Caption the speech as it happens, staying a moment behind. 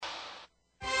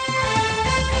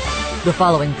The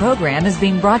following program is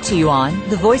being brought to you on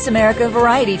the Voice America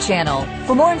Variety Channel.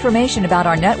 For more information about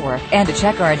our network and to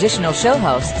check our additional show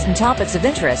hosts and topics of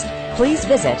interest, please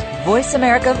visit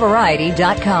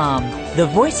voiceamericavariety.com. The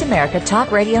Voice America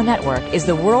Talk Radio Network is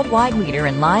the worldwide leader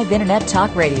in live Internet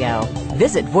talk radio.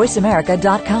 Visit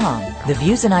voiceamerica.com. The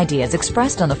views and ideas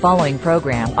expressed on the following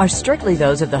program are strictly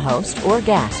those of the host or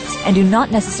guests and do not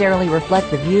necessarily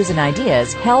reflect the views and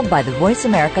ideas held by the Voice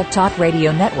America Talk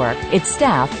Radio Network, its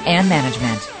staff, and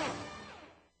management.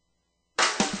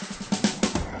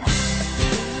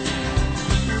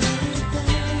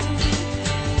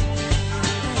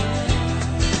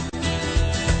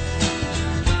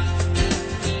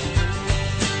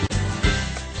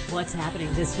 What's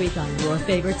happening this week on your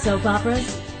favorite soap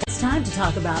operas? It's time to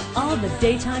talk about all the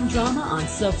daytime drama on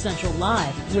Soap Central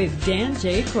Live with Dan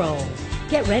J. Kroll.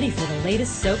 Get ready for the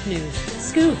latest soap news,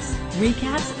 scoops,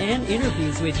 recaps, and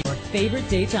interviews with your favorite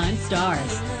daytime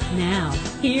stars. Now,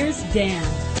 here's Dan.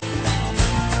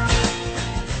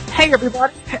 Hey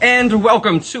everybody, and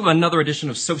welcome to another edition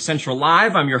of Soap Central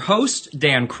Live. I'm your host,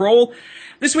 Dan Kroll.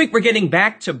 This week we're getting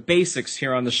back to basics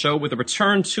here on the show with a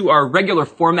return to our regular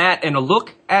format and a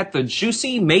look at the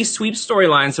juicy May sweep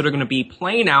storylines that are going to be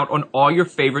playing out on all your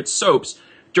favorite soaps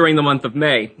during the month of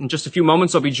May. In just a few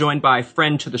moments I'll be joined by a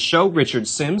friend to the show, Richard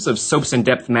Sims of Soaps in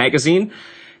Depth magazine,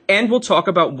 and we'll talk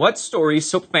about what stories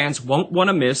soap fans won't want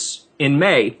to miss in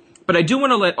May. But I do want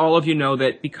to let all of you know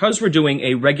that because we're doing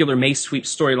a regular May sweep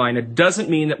storyline, it doesn't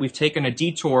mean that we've taken a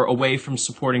detour away from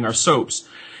supporting our soaps.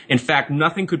 In fact,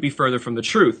 nothing could be further from the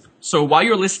truth. So while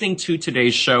you're listening to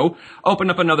today's show, open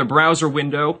up another browser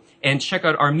window and check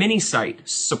out our mini site,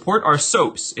 Support Our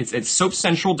Soaps. It's at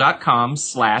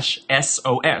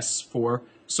soapcentral.com/SOS for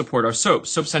Support Our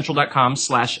Soaps,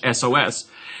 soapcentral.com/SOS.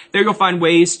 There you'll find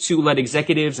ways to let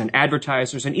executives and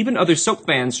advertisers and even other soap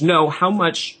fans know how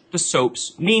much the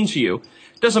soaps mean to you.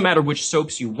 It doesn't matter which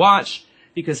soaps you watch,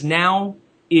 because now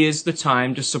is the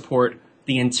time to support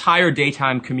the entire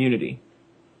daytime community.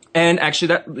 And actually,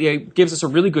 that gives us a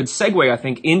really good segue, I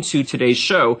think, into today's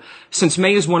show. Since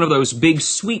May is one of those big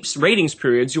sweeps ratings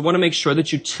periods, you want to make sure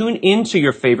that you tune into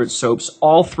your favorite soaps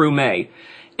all through May.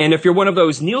 And if you're one of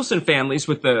those Nielsen families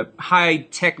with the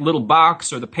high-tech little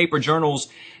box or the paper journals,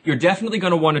 you're definitely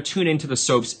going to want to tune into the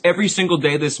soaps every single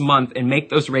day this month and make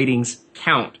those ratings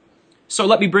count. So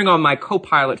let me bring on my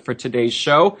co-pilot for today's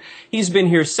show. He's been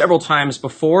here several times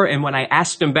before, and when I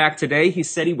asked him back today, he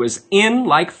said he was in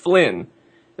like Flynn.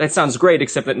 That sounds great,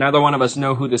 except that neither one of us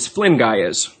know who this Flynn guy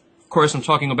is. Of course, I'm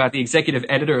talking about the executive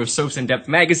editor of Soaps in Depth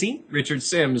magazine, Richard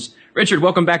Sims. Richard,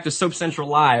 welcome back to Soap Central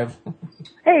Live.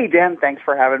 Hey, Dan, thanks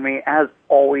for having me. As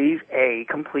always, a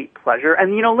complete pleasure.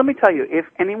 And, let me tell you, if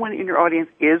anyone in your audience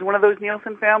is one of those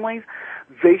Nielsen families,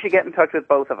 they should get in touch with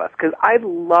both of us, because I'd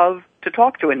love to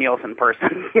talk to a Nielsen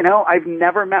person. I've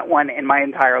never met one in my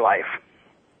entire life.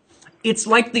 It's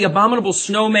like the Abominable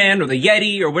Snowman or the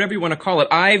Yeti or whatever you want to call it.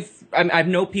 I've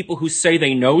known people who say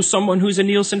they know someone who's a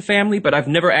Nielsen family, but I've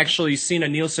never actually seen a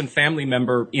Nielsen family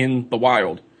member in the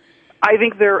wild. I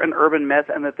think they're an urban myth,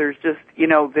 and that there's just,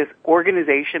 this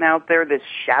organization out there, this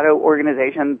shadow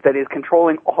organization that is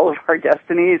controlling all of our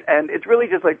destinies, and it's really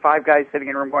just like five guys sitting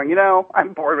in a room going,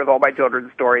 I'm bored with all my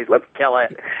children's stories, let's kill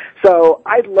it. So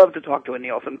I'd love to talk to a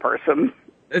Nielsen person.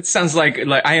 It sounds like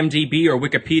IMDb or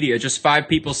Wikipedia, just five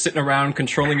people sitting around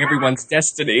controlling everyone's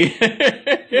destiny.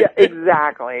 Yeah,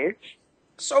 exactly.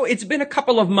 So it's been a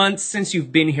couple of months since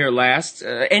you've been here last.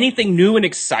 Anything new and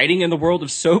exciting in the world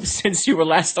of soap since you were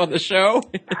last on the show?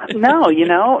 No,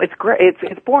 it's great.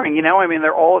 It's boring,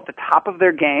 they're all at the top of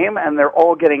their game, and they're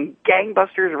all getting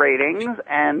gangbusters ratings,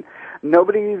 and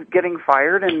nobody's getting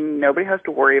fired, and nobody has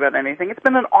to worry about anything. It's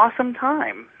been an awesome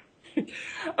time.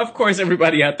 Of course,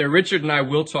 everybody out there, Richard and I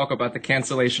will talk about the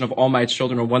cancellation of All My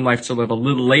Children or One Life to Live a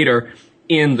little later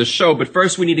in the show. But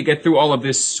first, we need to get through all of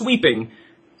this sweeping,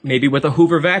 maybe with a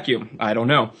Hoover vacuum. I don't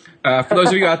know. For those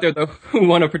of you out there, though, who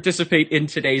want to participate in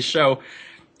today's show,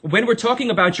 when we're talking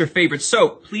about your favorite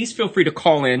soap, please feel free to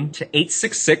call in to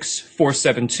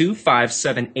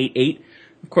 866-472-5788.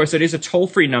 Of course, it is a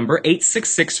toll-free number,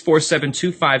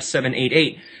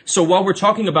 866-472-5788. So while we're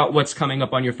talking about what's coming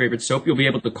up on your favorite soap, you'll be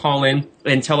able to call in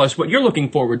and tell us what you're looking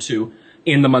forward to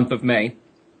in the month of May.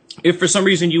 If for some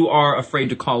reason you are afraid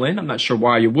to call in, I'm not sure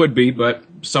why you would be, but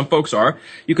some folks are,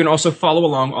 you can also follow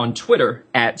along on Twitter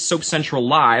at Soap Central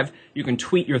Live. You can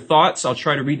tweet your thoughts. I'll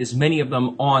try to read as many of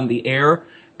them on the air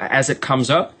as it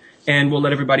comes up, and we'll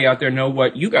let everybody out there know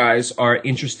what you guys are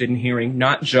interested in hearing,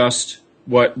 not just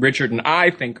what Richard and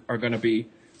I think are going to be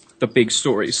the big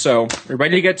stories. So, are you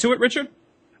ready to get to it, Richard?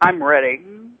 I'm ready.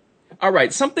 All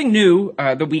right, something new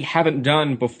that we haven't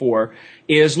done before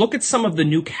is look at some of the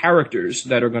new characters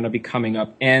that are going to be coming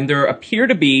up. And there appear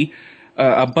to be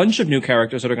a bunch of new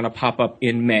characters that are going to pop up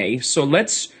in May. So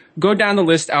let's go down the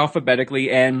list alphabetically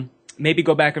and maybe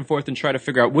go back and forth and try to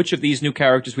figure out which of these new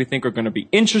characters we think are going to be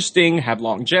interesting, have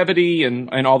longevity, and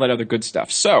all that other good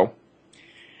stuff. So,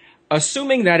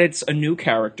 assuming that it's a new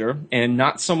character and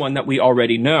not someone that we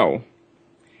already know,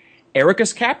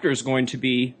 Erica's captor is going to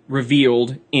be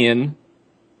revealed in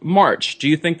March. Do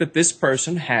you think that this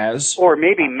person has... Or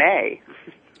maybe May.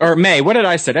 Or May. What did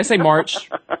I say? Did I say March?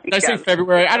 Did I say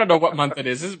February? I don't know what month it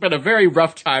is. This has been a very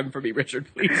rough time for me, Richard.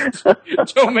 Please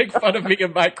don't make fun of me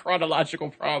and my chronological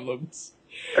problems.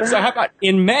 So how about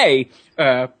in May?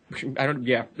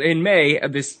 In May,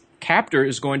 this captor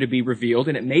is going to be revealed,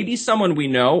 and it may be someone we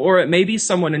know, or it may be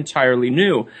someone entirely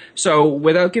new. So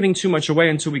without giving too much away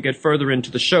until we get further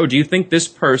into the show, do you think this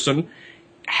person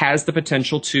has the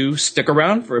potential to stick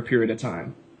around for a period of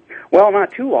time? Well,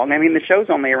 not too long. I mean, the show's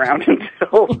only around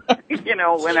until,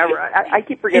 whenever. I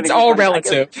keep forgetting. It's all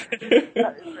relative.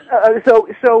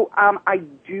 I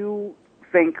do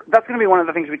think that's going to be one of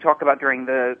the things we talk about during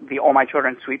the All My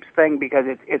Children Sweeps thing, because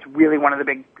it's really one of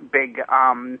the big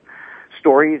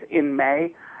stories in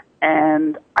May,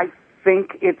 and I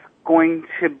think it's going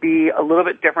to be a little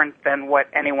bit different than what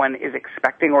anyone is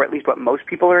expecting, or at least what most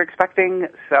people are expecting.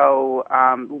 So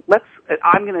I'm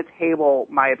going to table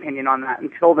my opinion on that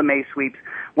until the May sweeps,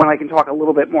 when I can talk a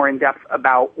little bit more in depth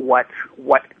about what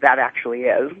that actually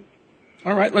is.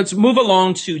 All right, let's move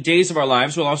along to Days of Our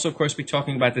Lives. We'll also, of course, be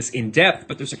talking about this in depth,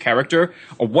 but there's a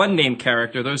one-name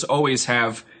character. Those always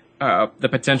have the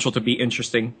potential to be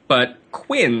interesting. But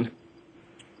Quinn,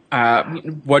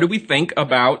 what do we think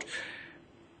about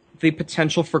the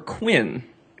potential for Quinn?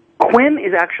 Quinn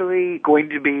is actually going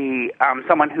to be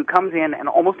someone who comes in and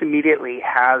almost immediately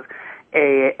has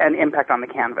an impact on the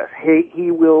canvas.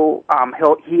 He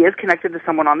is connected to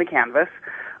someone on the canvas.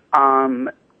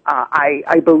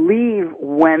 I believe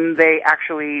when they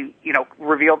actually,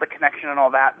 reveal the connection and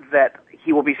all that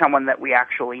he will be someone that we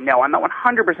actually know. I'm not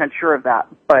 100% sure of that,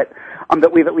 but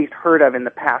that we've at least heard of in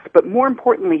the past. But more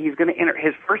importantly, he's going to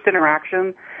his first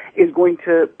interaction is going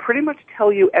to pretty much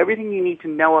tell you everything you need to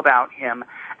know about him,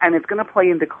 and it's going to play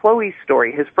into Chloe's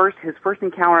story. His first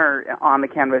encounter on the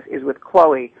canvas is with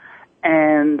Chloe,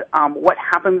 and what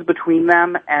happens between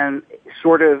them, and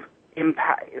sort of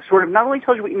not only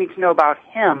tells you what you need to know about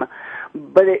him,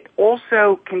 but it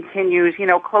also continues.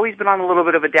 Chloe's been on a little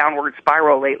bit of a downward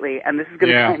spiral lately, and this is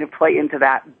going to kind of play into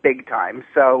that big time.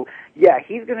 So, yeah,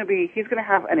 he's going to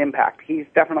have an impact. He's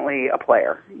definitely a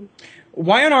player.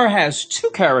 YNR has two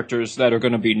characters that are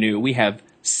going to be new. We have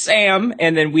Sam,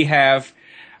 and then we have,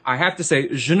 I have to say,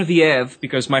 Genevieve,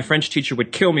 because my French teacher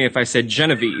would kill me if I said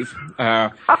Genevieve,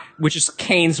 which is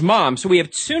Kane's mom. So we have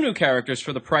two new characters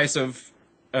for the price of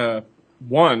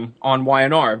one on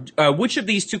YNR. Which of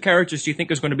these two characters do you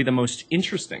think is going to be the most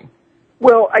interesting?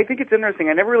 Well, I think it's interesting.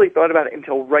 I never really thought about it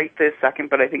until right this second,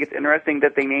 but I think it's interesting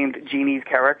that they named Jeannie's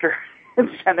character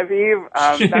Genevieve.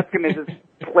 That's going to just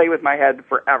play with my head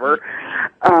forever.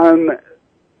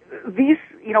 These,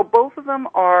 both of them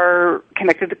are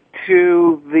connected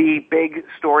to the big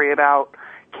story about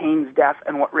Kane's death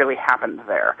and what really happened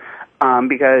there.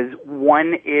 Because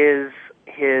one is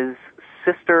his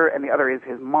sister and the other is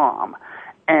his mom.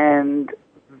 And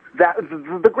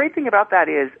the great thing about that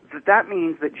is that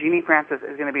means that Jeannie Francis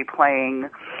is going to be playing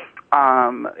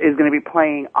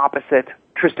opposite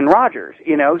Tristan Rogers,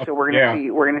 so we're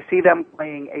going to see them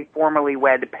playing a formerly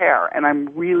wed pair, and I'm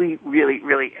really, really,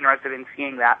 really interested in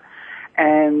seeing that.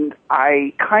 And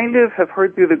I kind of have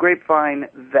heard through the grapevine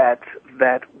that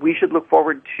we should look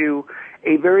forward to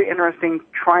a very interesting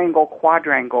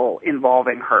quadrangle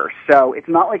involving her. So it's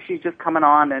not like she's just coming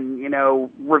on and,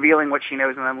 revealing what she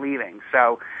knows and then leaving.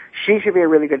 So she should be a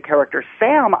really good character.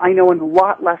 Sam, I know a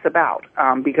lot less about,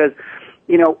 because,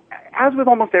 as with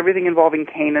almost everything involving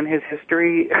Kane and his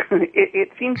history,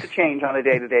 it seems to change on a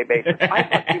day-to-day basis. I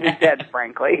thought he was dead,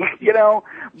 frankly,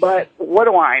 but what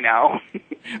do I know?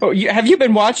 Oh, have you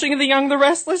been watching The Young, the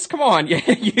Restless? Come on,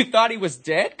 you thought he was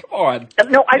dead? Come on.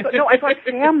 No, I thought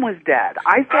Sam was dead.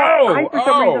 I for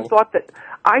some reason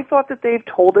thought that they've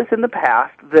told us in the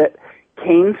past that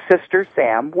Kane's sister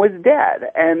Sam was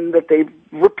dead, and that they've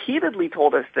repeatedly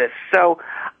told us this. So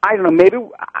I don't know. Maybe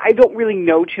I don't really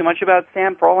know too much about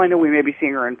Sam. For all I know, we may be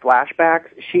seeing her in flashbacks.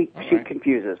 She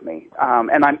confuses me,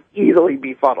 and I'm easily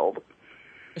befuddled.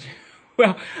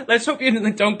 Well, let's hope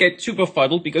you don't get too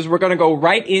befuddled, because we're going to go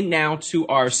right in now to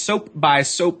our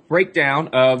soap-by-soap breakdown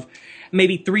of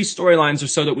maybe 3 storylines or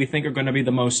so that we think are going to be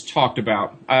the most talked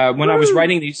about. When I was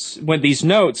writing these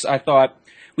notes, I thought,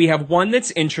 We have one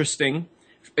that's interesting.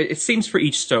 It seems for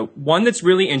each soap. One that's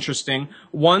really interesting.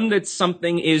 One that's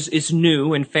something is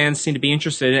new and fans seem to be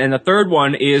interested in. And the third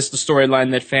one is the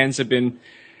storyline that fans have been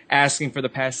asking for the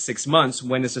past 6 months.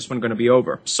 When is this one going to be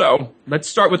over? So let's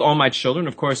start with All My Children.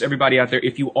 Of course, everybody out there,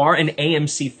 if you are an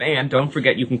AMC fan, don't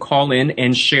forget you can call in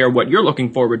and share what you're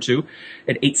looking forward to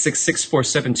at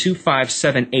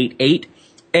 866-472-5788.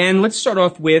 And let's start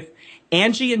off with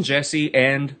Angie and Jesse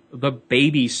and the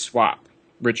baby swap.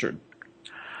 Richard.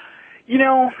 You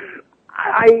know,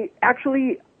 I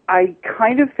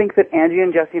kind of think that Angie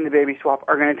and Jesse and the baby swap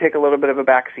are going to take a little bit of a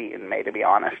backseat in May, to be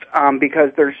honest,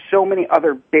 because there's so many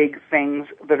other big things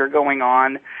that are going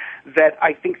on that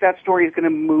I think that story is going to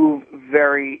move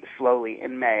very slowly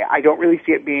in May. I don't really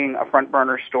see it being a front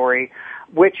burner story,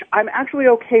 which I'm actually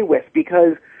okay with,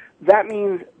 because that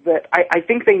means that I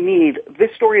think they need, this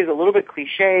story is a little bit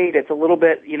cliched, it's a little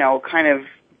bit, kind of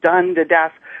done to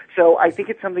death. So I think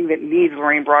it's something that needs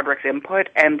Lorraine Broderick's input,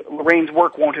 and Lorraine's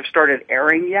work won't have started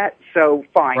airing yet. So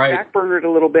fine, right. Back burner it a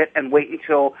little bit and wait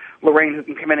until Lorraine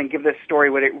can come in and give this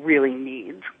story what it really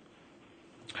needs.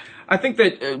 I think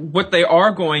that what they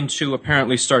are going to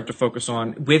apparently start to focus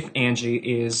on with Angie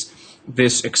is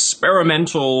this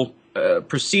experimental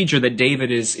procedure that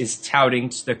David is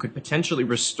touting that could potentially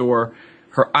restore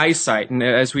her eyesight. And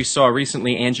as we saw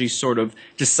recently, Angie sort of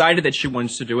decided that she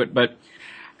wants to do it, but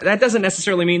that doesn't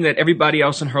necessarily mean that everybody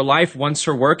else in her life wants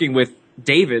her working with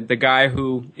David, the guy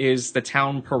who is the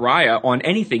town pariah, on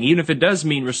anything, even if it does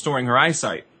mean restoring her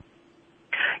eyesight.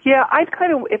 Yeah, I'd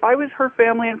kind of, if I was her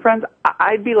family and friends,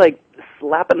 I'd be like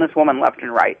slapping this woman left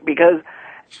and right, because,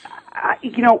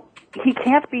 he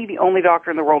can't be the only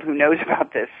doctor in the world who knows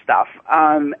about this stuff.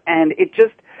 And it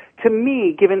just, to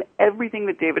me, given everything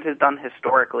that David has done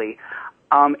historically,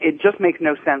 it just makes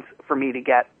no sense for me to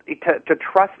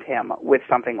trust him with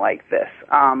something like this.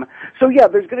 So yeah,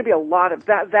 there's going to be a lot of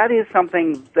that. That is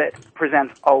something that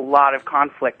presents a lot of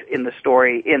conflict in the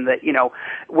story, in that,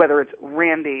 whether it's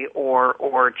Randy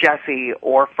or Jesse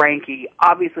or Frankie,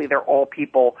 obviously they're all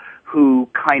people who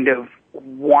kind of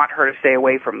want her to stay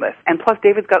away from this. And plus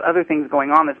David's got other things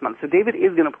going on this month. So David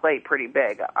is going to play pretty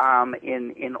big,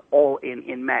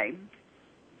 in May.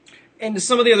 And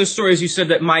some of the other stories you said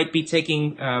that might be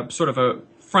taking sort of a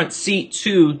front seat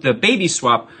to the baby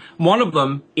swap, one of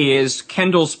them is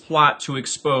Kendall's plot to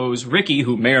expose Ricky,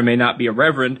 who may or may not be a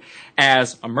reverend,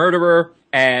 as a murderer,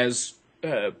 as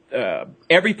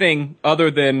everything other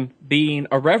than being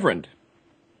a reverend.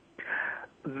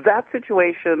 That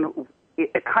situation,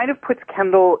 it kind of puts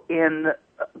Kendall in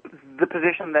the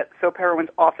position that soap heroines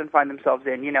often find themselves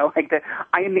in, like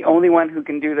I am the only one who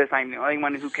can do this, I'm the only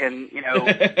one who can,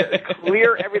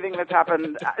 clear everything that's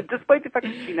happened, despite the fact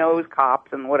that she knows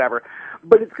cops and whatever.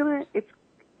 But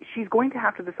she's going to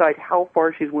have to decide how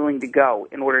far she's willing to go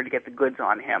in order to get the goods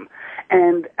on him.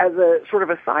 And as a sort of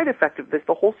a side effect of this,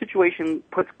 the whole situation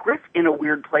puts Griff in a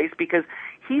weird place, because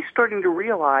he's starting to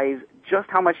realize just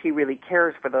how much he really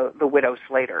cares for the widow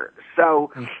Slater.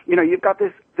 So, you've got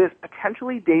this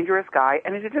potentially dangerous guy,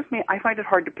 and it's just me, I find it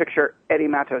hard to picture Eddie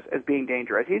Matos as being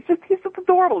dangerous. He's just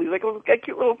adorable. He's like a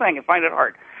cute little thing. I find it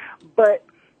hard. But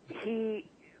the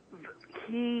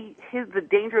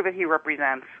danger that he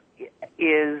represents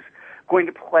is going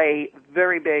to play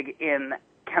very big in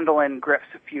Kendall and Griff's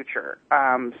future.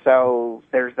 So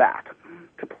there's that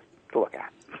to look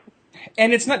at.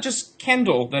 And it's not just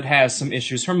Kendall that has some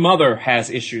issues. Her mother has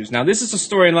issues. Now, this is a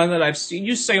storyline that I've seen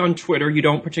you say on Twitter you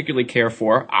don't particularly care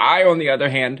for. I, on the other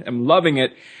hand, am loving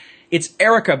it. It's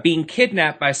Erica being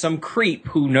kidnapped by some creep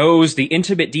who knows the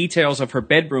intimate details of her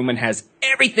bedroom and has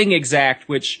everything exact,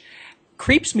 which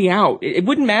creeps me out. It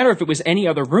wouldn't matter if it was any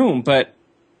other room, but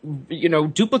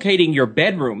duplicating your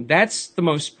bedroom, that's the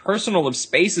most personal of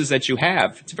spaces that you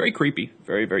have. It's very creepy.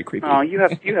 Very, very creepy. Oh, you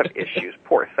have issues,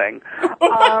 poor thing.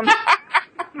 Well,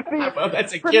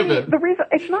 that's a given. The reason,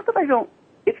 it's not that I don't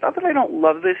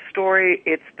love this story,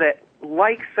 it's that,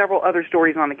 like several other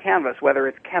stories on the canvas, whether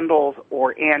it's Kendall's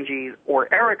or Angie's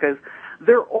or Erica's,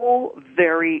 they're all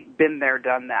very been there,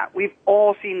 done that. We've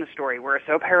all seen the story where a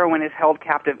soap heroine is held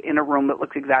captive in a room that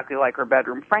looks exactly like her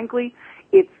bedroom. Frankly,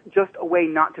 it's just a way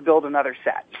not to build another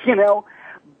set,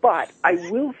 But I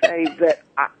will say that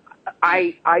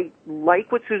I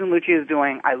like what Susan Lucci is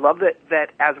doing. I love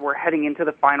that as we're heading into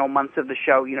the final months of the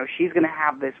show, she's going to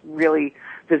have this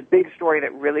big story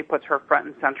that really puts her front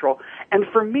and central. And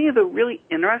for me, the really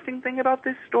interesting thing about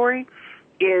this story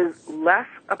is less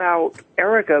about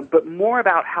Erica, but more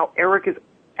about how Erica's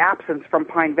absence from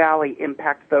Pine Valley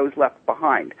impacts those left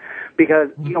behind.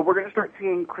 Because, we're going to start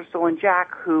seeing Crystal and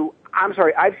Jack, who,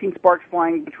 I've seen sparks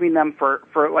flying between them for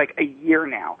like a year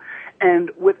now.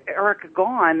 And with Erica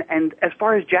gone, and as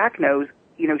far as Jack knows,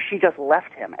 she just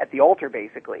left him at the altar,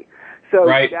 basically. So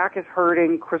right. Jack is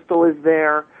hurting. Crystal is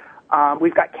there.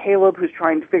 We've got Caleb who's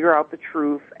trying to figure out the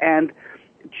truth. And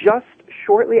just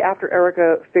shortly after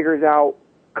Erica figures out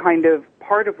kind of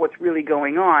part of what's really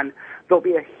going on, there'll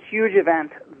be a huge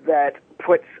event that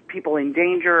puts people in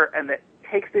danger and that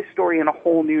takes this story in a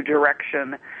whole new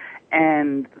direction.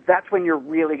 And that's when you're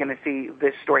really going to see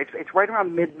this story. It's right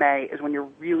around mid-May is when you're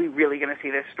really, really going to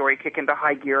see this story kick into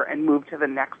high gear and move to the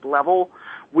next level,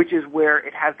 which is where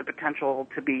it has the potential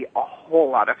to be a whole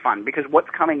lot of fun. Because what's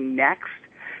coming next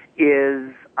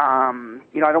is, I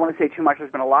don't want to say too much.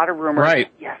 There's been a lot of rumors. Right.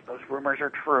 Yes, those rumors are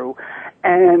true.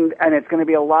 And it's going to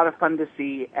be a lot of fun to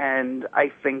see. And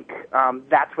I think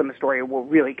that's when the story will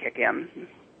really kick in.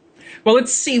 Well,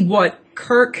 let's see what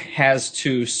Kirk has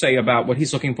to say about what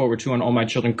he's looking forward to on All My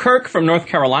Children. Kirk from North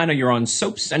Carolina, you're on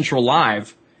Soap Central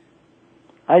Live.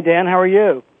 Hi, Dan. How are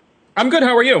you? I'm good.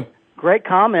 How are you? Great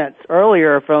comments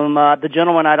earlier from the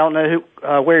gentleman. I don't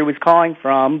know where he was calling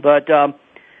from, but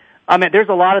there's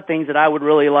a lot of things that I would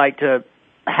really like to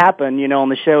happen, on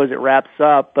the show as it wraps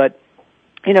up. But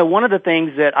one of the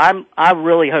things that I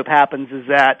really hope happens is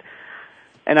that,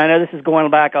 and I know this is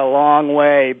going back a long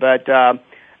way, but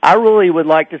I really would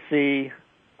like to see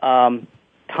Tom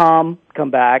come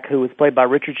back, who was played by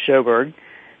Richard Sjoberg,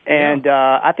 and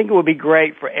I think it would be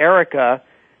great for Erica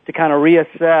to kind of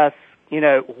reassess,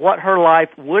 what her life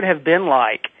would have been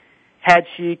like had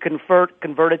she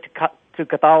converted to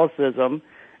Catholicism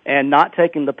and not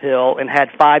taken the pill and had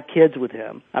 5 kids with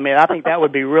him. I think that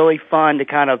would be really fun to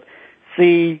kind of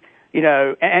see,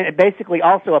 and basically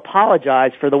also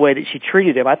apologize for the way that she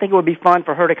treated him. I think it would be fun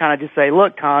for her to kind of just say,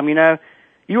 look, Tom,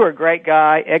 you were a great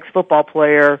guy, ex-football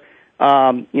player.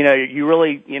 You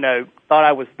really, thought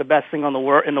I was the best thing in the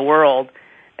world,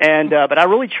 but I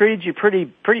really treated you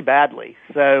pretty badly.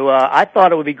 So I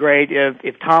thought it would be great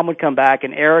if Tom would come back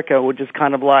and Erica would just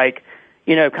kind of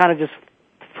just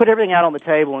put everything out on the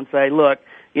table and say, look,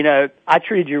 I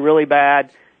treated you really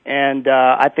bad, and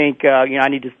I think I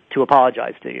need to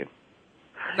apologize to you.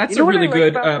 That's a really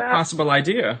good possible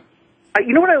idea.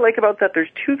 You know what I like about that? There's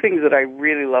 2 things that I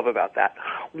really love about that.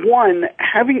 One,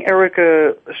 having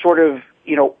Erica sort of,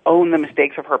 own the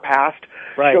mistakes of her past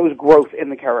shows growth in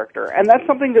the character. And that's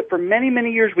something that for many,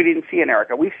 many years we didn't see in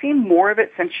Erica. We've seen more of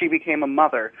it since she became a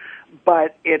mother,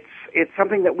 but it's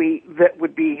something that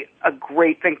would be a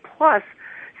great thing. Plus,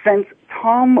 since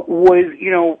Tom was,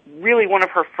 really one of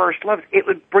her first loves, it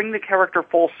would bring the character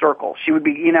full circle. She would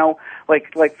be,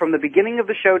 like from the beginning of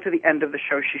the show to the end of the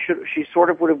show, she sort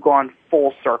of would have gone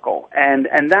full circle. And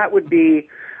that would be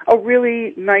a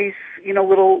really nice,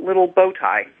 little bow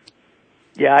tie.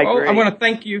 Yeah, I agree. I want to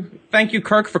thank you,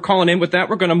 Kirk, for calling in with that.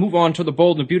 We're going to move on to the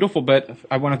bold and beautiful, but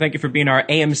I want to thank you for being our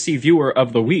AMC viewer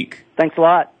of the week. Thanks a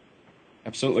lot.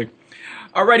 Absolutely.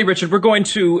 Alrighty, Richard, we're going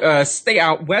to stay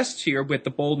out west here with the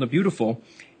bold and the beautiful.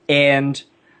 And,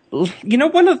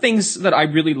 one of the things that I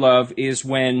really love is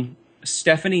when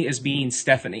Stephanie is being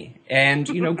Stephanie. And,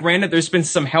 granted, there's been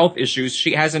some health issues.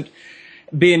 She hasn't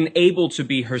been able to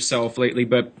be herself lately,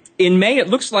 but in May, it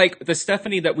looks like the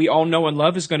Stephanie that we all know and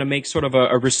love is going to make sort of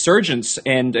a resurgence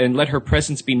and let her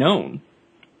presence be known.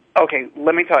 Okay,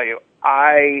 let me tell you,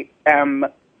 I am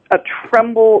a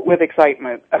tremble with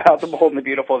excitement about the bold and the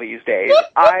beautiful these days.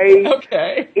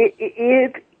 Okay.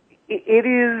 It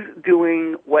is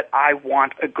doing what I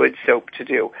want a good soap to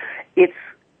do. It's,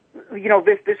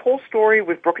 this whole story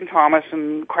with Brooke and Thomas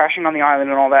and crashing on the island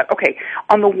and all that. Okay,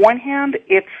 on the one hand,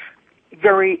 it's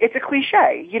a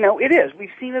cliche. It is. We've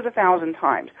seen it 1,000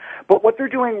 times. But what they're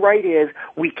doing right is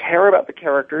we care about the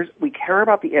characters, we care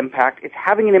about the impact. It's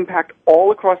having an impact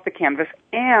all across the canvas,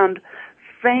 and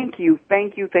thank you,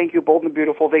 Bold and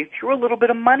Beautiful. They threw a little bit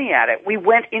of money at it. We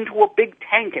went into a big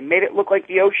tank and made it look like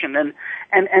the ocean,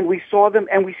 and we saw them,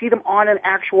 and we see them on an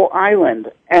actual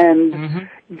island. And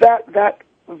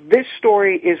this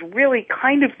story is really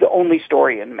kind of the only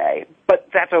story in May, but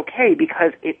that's okay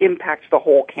because it impacts the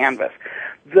whole canvas.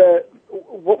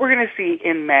 What we're going to see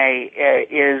in May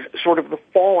is sort of the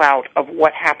fallout of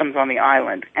what happens on the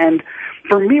island. And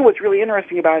for me, what's really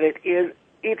interesting about it is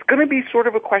it's going to be sort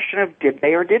of a question of did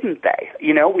they or didn't they?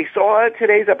 We saw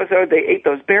today's episode, they ate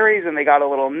those berries and they got a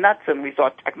little nuts, and we saw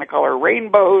Technicolor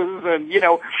rainbows, and,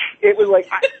 it was like,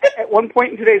 at one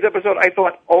point in today's episode, I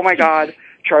thought, oh my God,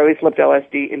 Charlie slipped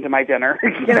LSD into my dinner,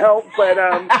 but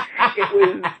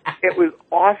it was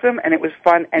awesome, and it was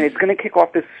fun, and it's going to kick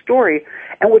off this story.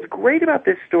 And what's great about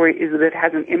this story is that it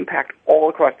has an impact all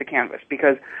across the canvas,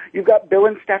 because you've got Bill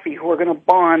and Steffi who are going to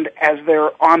bond as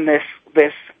they're on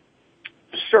this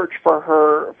search for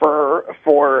her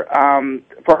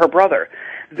brother.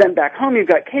 Then back home, you've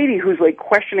got Katie, who's like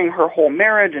questioning her whole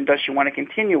marriage and does she want to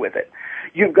continue with it.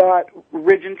 You've got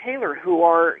Ridge and Taylor, who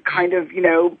are kind of,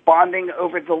 bonding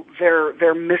over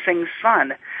their missing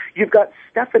son. You've got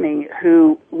Stephanie,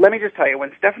 who, let me just tell you,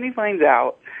 when Stephanie finds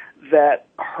out that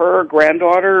her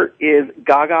granddaughter is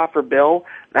Gaga for Bill,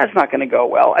 that's not going to go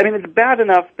well. I mean, it's bad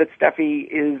enough that Steffi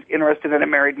is interested in a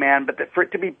married man, but that for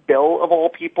it to be Bill, of all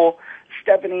people,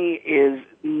 Stephanie is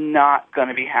not going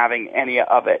to be having any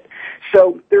of it.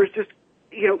 So there's just,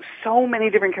 so many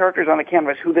different characters on the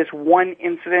canvas who this one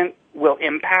incident will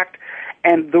impact,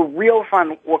 and the real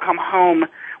fun will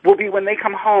be when they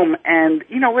come home and,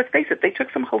 let's face it, they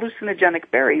took some hallucinogenic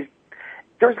berries.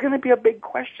 There's going to be a big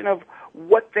question of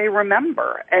what they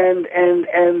remember, and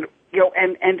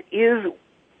is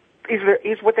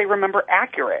what they remember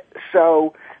accurate?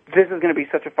 So this is going to be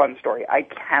such a fun story. I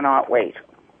cannot wait.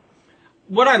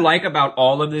 What I like about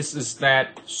all of this is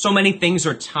that so many things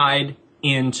are tied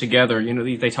in together.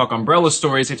 They talk umbrella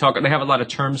stories, they have a lot of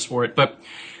terms for it, but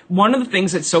one of the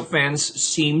things that soap fans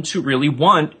seem to really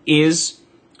want is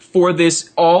for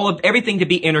everything to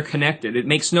be interconnected. It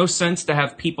makes no sense to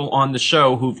have people on the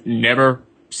show who've never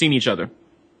seen each other.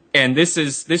 And this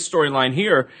storyline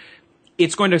here,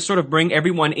 it's going to sort of bring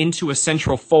everyone into a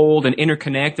central fold and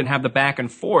interconnect and have the back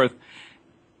and forth.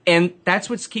 And that's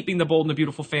what's keeping the Bold and the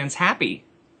Beautiful fans happy.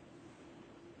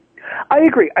 I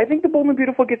agree. I think the Bold and the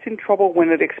Beautiful gets in trouble when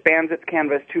it expands its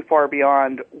canvas too far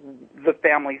beyond the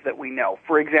families that we know.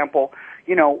 For example,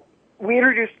 we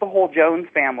introduced the whole Jones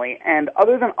family, and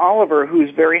other than Oliver, who's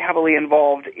very heavily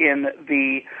involved in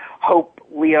the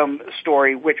Hope-Liam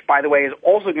story, which, by the way, is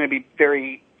also going to be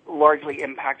very largely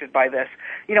impacted by this.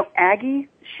 Aggie,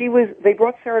 they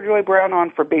brought Sarah Joy Brown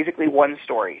on for basically one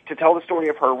story, to tell the story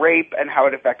of her rape and how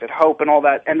it affected Hope and all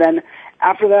that. And then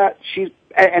after that,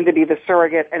 and to be the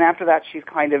surrogate, and after that, she's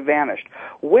kind of vanished.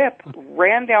 Whip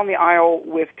ran down the aisle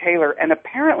with Taylor, and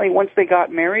apparently once they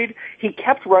got married, he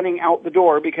kept running out the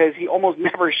door because he almost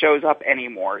never shows up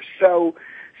anymore. So,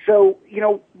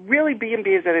 really B&B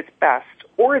is at its best,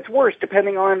 or its worst,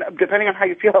 depending on how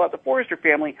you feel about the Forrester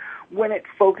family, when it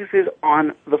focuses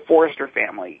on the Forrester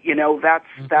family.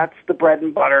 That's the bread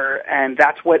and butter, and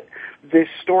that's what this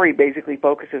story basically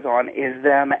focuses on, is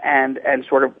them and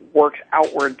sort of works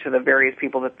outward to the various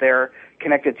people that they're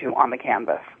connected to on the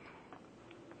canvas.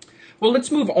 Well,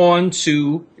 let's move on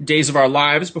to Days of Our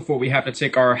Lives before we have to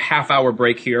take our half-hour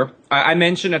break here. I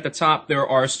mentioned at the top there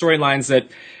are storylines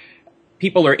that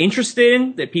people are interested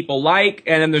in, that people like,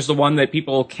 and then there's the one that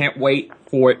people can't wait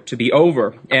for it to be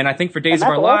over. And I think for Days of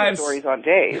Our Lives... stories on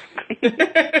Days.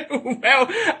 Well,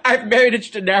 I've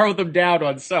managed to narrow them down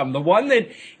on some. The one that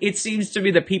it seems to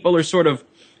me that people are sort of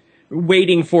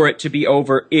waiting for it to be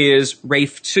over is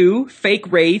Rafe 2,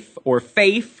 Fake Rafe, or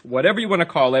Faith, whatever you want to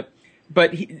call it.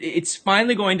 But it's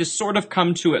finally going to sort of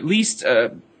come to at least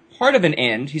part of an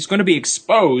end. He's going to be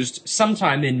exposed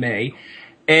sometime in May.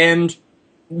 And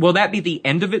will that be the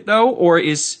end of it, though? Or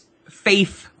is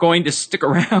Faith going to stick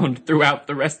around throughout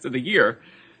the rest of the year?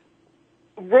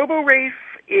 Robo-Rafe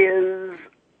is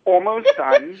almost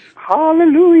done.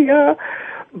 Hallelujah.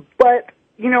 But,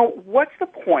 what's the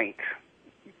point?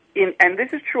 And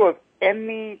this is true of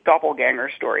any doppelganger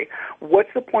story.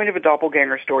 What's the point of a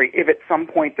doppelganger story if at some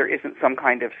point there isn't some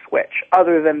kind of switch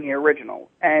other than the original?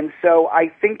 And so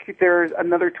I think there's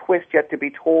another twist yet to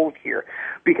be told here.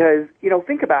 Because,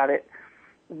 think about it.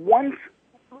 Once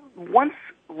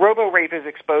Robo-Rafe is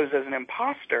exposed as an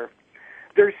imposter,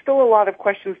 there's still a lot of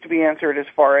questions to be answered as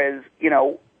far as,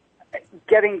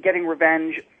 getting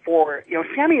revenge for,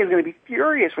 Sammy is going to be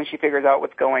furious when she figures out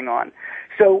what's going on.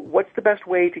 So what's the best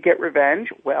way to get revenge?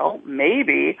 Well,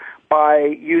 maybe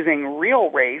by using real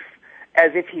Rafe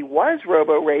as if he was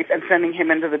Robo-Rafe and sending him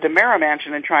into the DeMera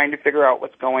mansion and trying to figure out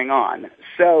what's going on.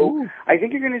 So Ooh. I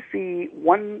think you're going to see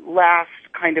one last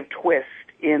kind of twist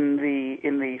in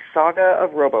the saga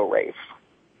of Robo-Rafe.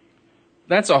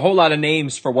 That's a whole lot of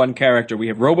names for one character. We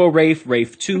have Robo-Rafe,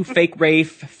 Rafe 2, Fake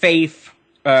Rafe, Faith.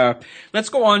 Let's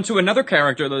go on to another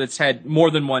character that's had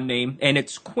more than one name, and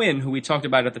it's Quinn, who we talked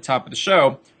about at the top of the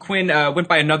show. Quinn went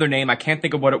by another name. I can't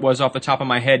think of what it was off the top of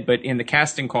my head, but in the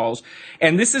casting calls.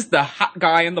 And this is the hot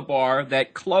guy in the bar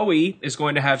that Chloe is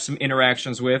going to have some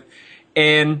interactions with.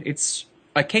 And it's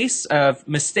a case of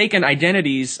mistaken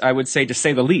identities, I would say, to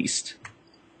say the least.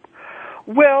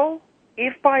 Well,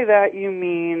 if by that you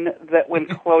mean that when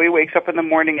Chloe wakes up in the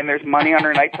morning and there's money on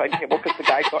her nightside table because the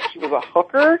guy thought she was a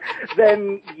hooker,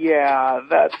 then yeah,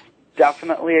 that's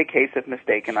definitely a case of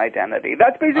mistaken identity.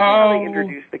 That's basically how they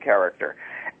introduce the character.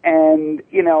 And,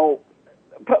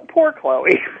 poor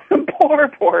Chloe.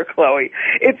 poor Chloe.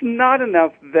 It's not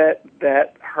enough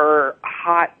that her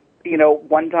hot,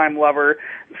 one-time lover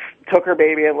took her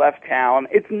baby and left town.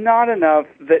 It's not enough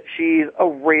that she's a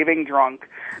raving drunk.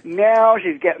 Now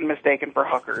she's getting mistaken for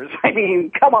hookers. I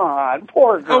mean, come on,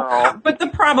 poor girl. Oh, but the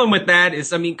problem with that is,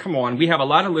 come on, we have a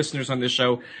lot of listeners on this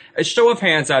show. A show of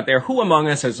hands out there, who among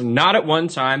us has not at one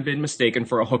time been mistaken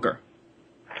for a hooker?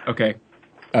 Okay.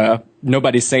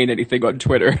 Nobody's saying anything on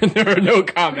Twitter. There are no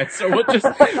comments, so we'll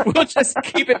just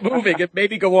keep it moving and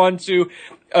maybe go on to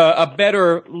a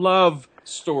better love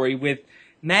story with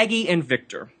Maggie and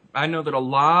Victor. I know that a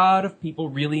lot of people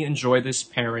really enjoy this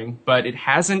pairing, but it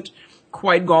hasn't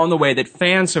quite gone the way that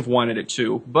fans have wanted it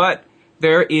to. But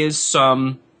there is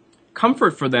some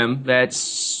comfort for them that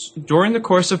during the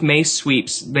course of May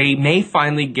sweeps, they may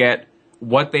finally get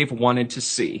what they've wanted to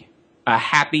see, a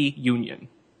happy union.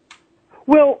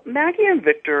 Well, Maggie and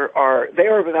Victor are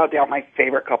without doubt my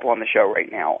favorite couple on the show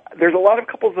right now. There's a lot of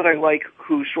couples that I like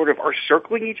who sort of are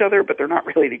circling each other, but they're not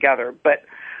really together. But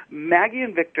Maggie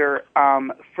and Victor,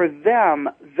 for them,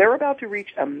 they're about to reach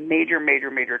a major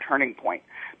turning point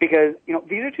because,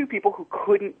 these are two people who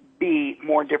couldn't be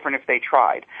more different if they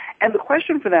tried. And the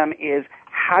question for them is,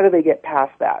 how do they get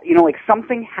past that?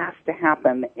 Something has to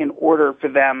happen in order for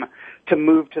them to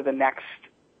move to the next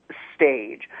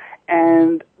stage.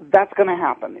 And that's going to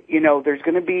happen. There's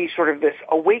going to be sort of this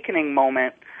awakening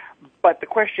moment, but the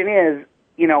question is,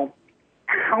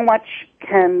 how much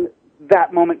can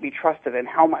that moment be trusted, and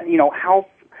how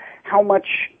much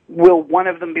will one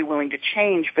of them be willing to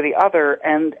change for the other,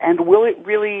 and will it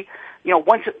really,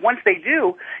 once they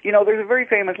do, there's a very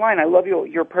famous line, I love you,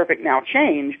 you're perfect, now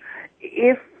change.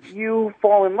 If you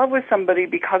fall in love with somebody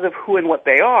because of who and what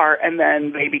they are, and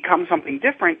then they become something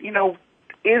different,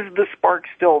 is the spark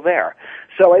still there?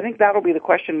 So I think that'll be the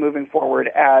question moving forward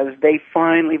as they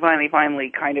finally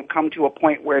kind of come to a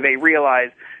point where they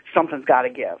realize something's got to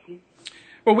give.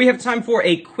 Well, we have time for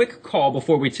a quick call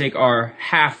before we take our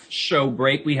half-show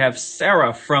break. We have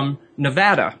Sarah from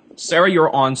Nevada. Sarah, you're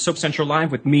on Soap Central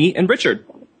Live with me and Richard.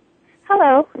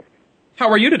 Hello. How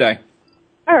are you today?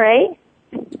 All right.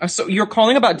 So you're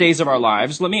calling about Days of Our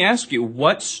Lives. Let me ask you,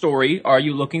 what story are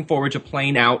you looking forward to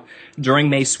playing out during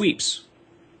May sweeps?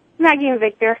 Maggie and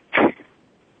Victor.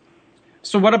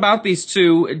 So what about these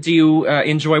two do you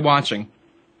enjoy watching?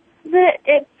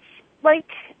 It's like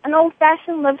an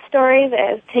old-fashioned love story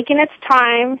that is taking its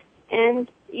time, and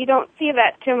you don't see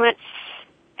that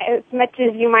as much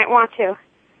as you might want to.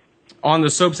 On the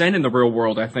soaps and in the real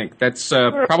world, I think. That's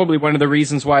probably one of the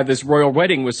reasons why this royal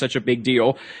wedding was such a big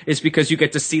deal, is because you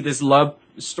get to see this love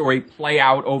story play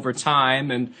out over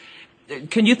time. And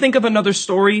can you think of another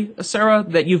story, Sarah,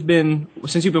 that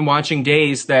since you've been watching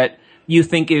Days, that you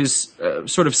think is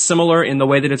sort of similar in the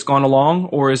way that it's gone along,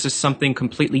 or is this something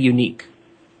completely unique?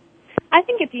 I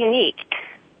think it's unique.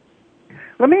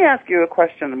 Let me ask you a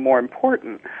question more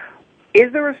important.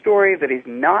 Is there a story that is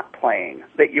not playing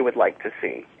that you would like to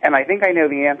see? And I think I know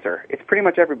the answer. It's pretty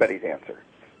much everybody's answer.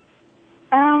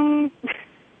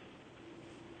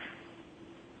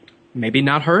 Maybe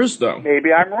not hers, though.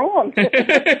 Maybe I'm wrong.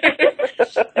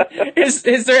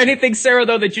 Is there anything, Sarah,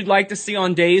 though, that you'd like to see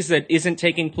on Days that isn't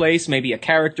taking place? Maybe a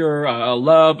character, a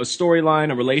love, a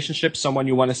storyline, a relationship, someone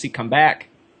you want to see come back?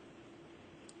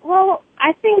 Well,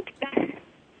 I think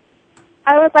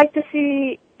I would like to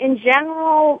see, in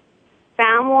general,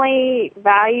 family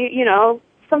value,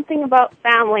 something about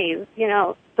families,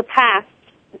 the past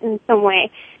in some way.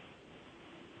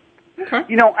 Okay.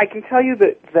 I can tell you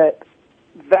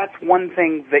that's one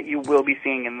thing that you will be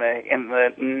seeing in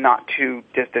the not too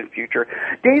distant future.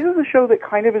 Days is a show that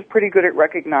kind of is pretty good at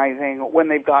recognizing when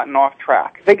they've gotten off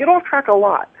track. They get off track a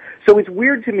lot. So it's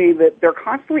weird to me that they're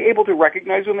constantly able to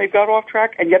recognize when they've got off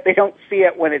track, and yet they don't see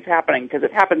it when it's happening, because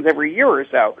it happens every year or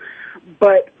so.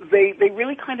 But they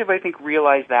really kind of, I think,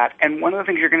 realize that. And one of the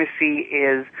things you're going to see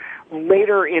is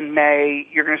later in May,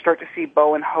 you're going to start to see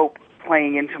Bo and Hope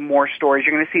playing into more stories.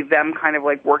 You're going to see them kind of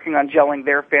like working on gelling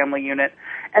their family unit.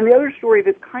 And the other story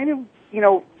that's kind of,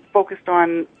 focused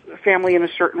on family in a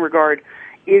certain regard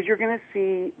is you're going to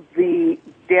see the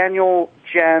Daniel,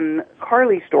 Jen,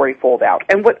 Carly story fold out.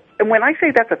 And when I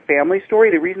say that's a family story,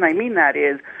 the reason I mean that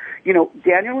is,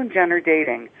 Daniel and Jen are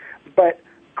dating, but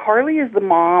Carly is the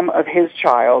mom of his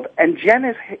child, and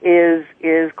Jen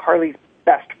is Carly's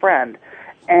best friend.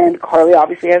 And Carly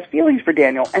obviously has feelings for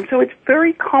Daniel. And so it's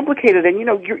very complicated. And,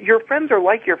 your friends are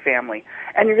like your family.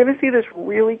 And you're going to see this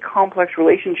really complex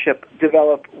relationship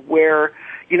develop where,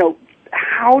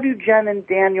 how do Jen and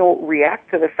Daniel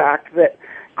react to the fact that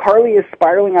Carly is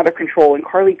spiraling out of control, and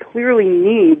Carly clearly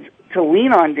needs to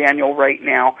lean on, Daniel, right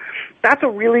now, that's a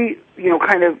really,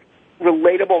 kind of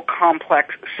relatable,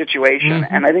 complex situation.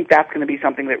 And I think that's going to be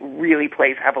something that really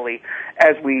plays heavily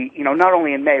as we, not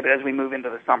only in May, but as we move into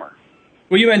the summer.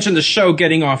 Well, you mentioned the show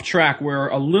getting off track. We're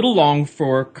a little long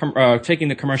for taking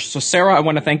the commercial. So, Sarah, I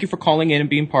want to thank you for calling in and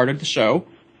being part of the show.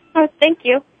 Oh, thank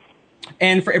you.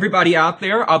 And for everybody out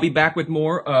there, I'll be back with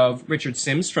more of Richard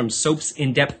Sims from Soaps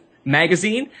In Depth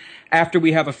magazine after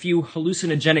we have a few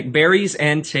hallucinogenic berries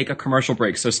and take a commercial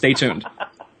break. So stay tuned.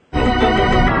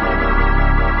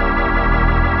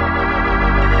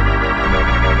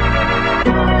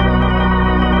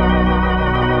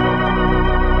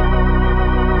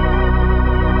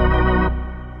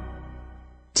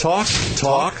 Talk,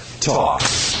 talk, talk.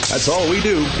 That's all we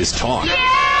do is talk.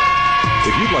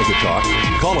 If you'd like to talk,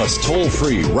 call us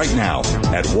toll-free right now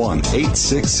at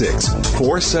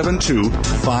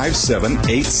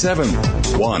 1-866-472-5787.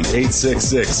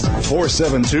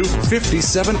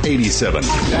 1-866-472-5787.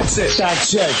 That's it.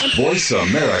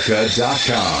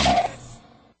 VoiceAmerica.com.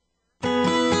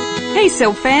 Hey,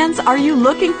 soap fans, are you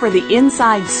looking for the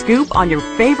inside scoop on your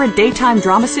favorite daytime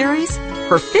drama series?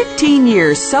 For 15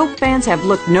 years, soap fans have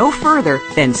looked no further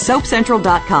than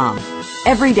SoapCentral.com.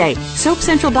 Every day,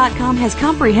 SoapCentral.com has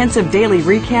comprehensive daily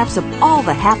recaps of all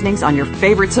the happenings on your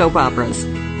favorite soap operas.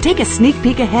 Take a sneak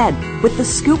peek ahead with the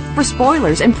scoop for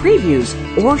spoilers and previews,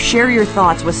 or share your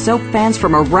thoughts with soap fans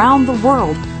from around the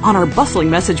world on our bustling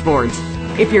message boards.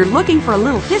 If you're looking for a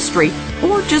little history,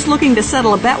 or just looking to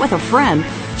settle a bet with a friend,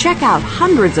 check out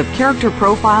hundreds of character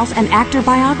profiles and actor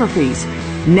biographies.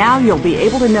 Now you'll be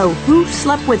able to know who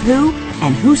slept with who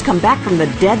and who's come back from the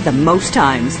dead the most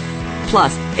times.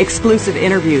 Plus, exclusive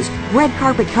interviews, red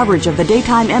carpet coverage of the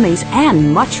daytime Emmys,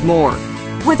 and much more.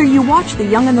 Whether you watch The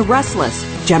Young and the Restless,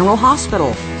 General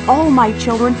Hospital, All My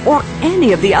Children, or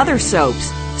any of the other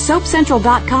soaps,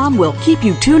 SoapCentral.com will keep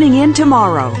you tuning in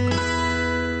tomorrow.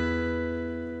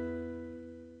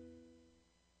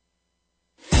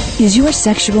 Is your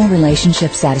sexual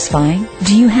relationship satisfying?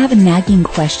 Do you have a nagging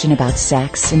question about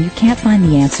sex and you can't find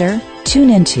the answer? Tune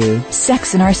into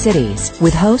Sex in Our Cities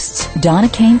with hosts Donna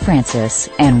Kane Francis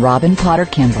and Robin Potter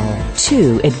Kimball.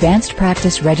 Two advanced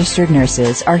practice registered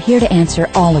nurses are here to answer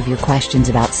all of your questions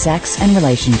about sex and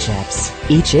relationships.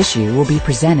 Each issue will be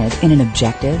presented in an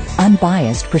objective,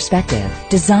 unbiased perspective,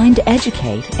 designed to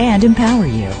educate and empower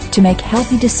you to make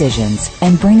healthy decisions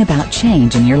and bring about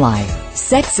change in your life.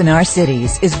 Sex in Our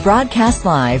Cities is broadcast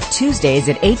live Tuesdays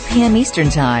at 8 p.m. Eastern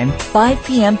Time, 5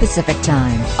 p.m. Pacific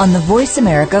Time on the Voice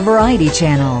America Variety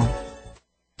Channel.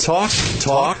 Talk,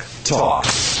 talk, talk.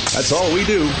 That's all we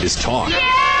do is talk.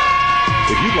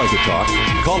 If you'd like to talk,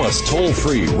 call us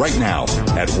toll-free right now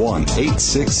at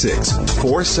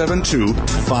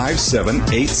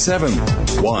 1-866-472-5787.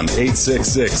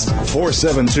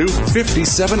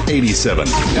 1-866-472-5787.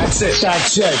 That's it.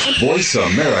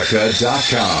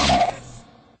 VoiceAmerica.com.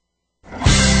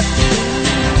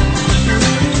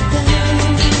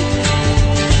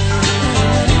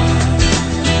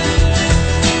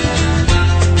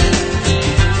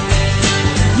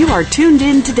 You are tuned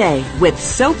in today with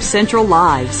Soap Central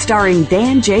Live, starring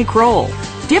Dan J. Kroll.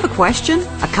 Do you have a question,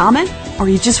 a comment, or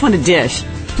you just want to dish?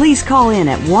 Please call in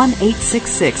at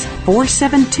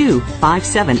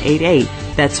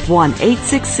 1-866-472-5788. That's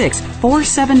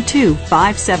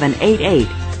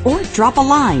 1-866-472-5788. Or drop a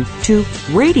line to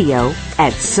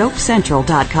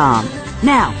radio@soapcentral.com.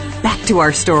 Now, back to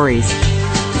our stories.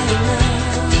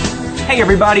 Hey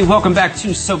everybody, welcome back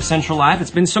to Soap Central Live.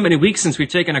 It's been so many weeks since we've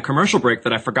taken a commercial break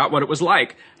that I forgot what it was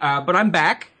like. But I'm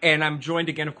back, and I'm joined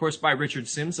again, of course, by Richard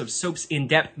Sims of Soaps In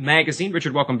Depth magazine.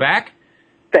 Richard, welcome back.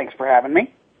 Thanks for having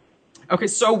me. Okay,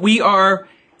 so we are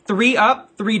 3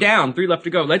 up, 3 down, 3 left to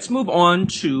go. Let's move on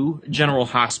to General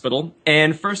Hospital.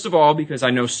 And first of all, because I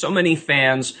know so many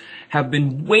fans have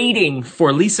been waiting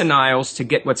for Lisa Niles to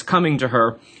get what's coming to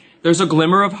her, there's a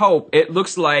glimmer of hope. It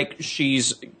looks like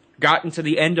she's gotten to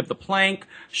the end of the plank.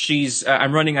 She's,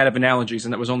 I'm running out of analogies,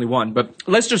 and that was only one. But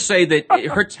let's just say that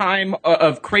her time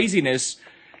of craziness,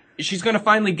 she's going to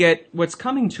finally get what's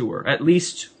coming to her. At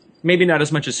least, maybe not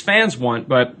as much as fans want,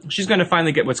 but she's going to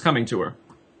finally get what's coming to her.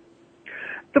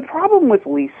 The problem with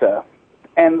Lisa,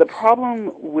 and the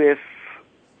problem with,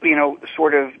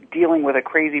 sort of dealing with a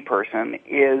crazy person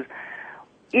is,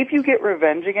 if you get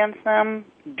revenge against them,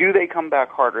 do they come back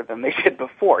harder than they did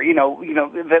before?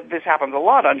 This happens a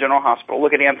lot on General Hospital.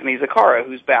 Look at Anthony Zaccara,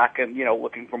 who's back and,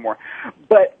 looking for more.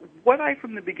 But what I,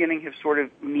 from the beginning, have sort of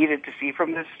needed to see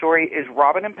from this story is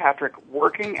Robin and Patrick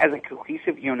working as a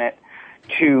cohesive unit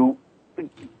to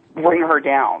bring her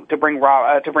down, to bring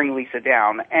Lisa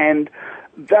down. And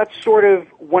that's sort of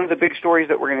one of the big stories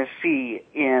that we're going to see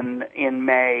in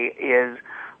May is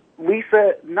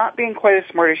Lisa not being quite as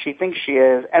smart as she thinks she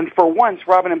is, and for once,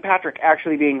 Robin and Patrick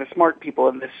actually being the smart people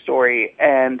in this story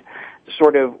and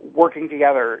sort of working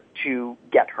together to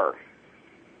get her.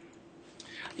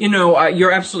 You know,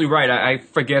 you're absolutely right. I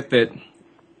forget that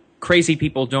crazy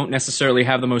people don't necessarily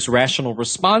have the most rational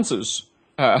responses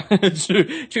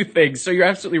to things. So you're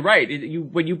absolutely right.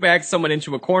 When you back someone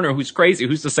into a corner who's crazy,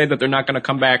 who's to say that they're not going to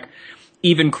come back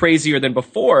even crazier than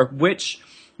before, which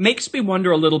makes me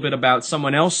wonder a little bit about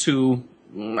someone else who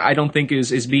I don't think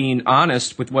is being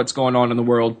honest with what's going on in the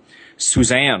world,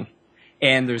 Suzanne.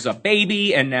 And there's a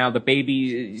baby, and now the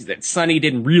baby that Sonny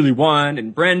didn't really want,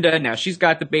 and Brenda, now she's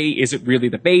got the baby. Is it really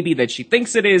the baby that she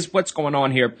thinks it is? What's going on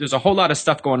here? There's a whole lot of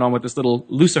stuff going on with this little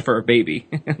Lucifer baby,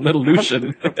 little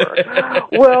Lucian.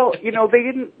 Well, you know, they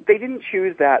didn't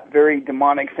choose that very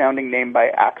demonic sounding name by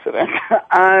accident.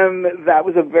 That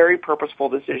was a very purposeful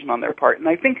decision on their part. And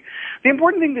I think the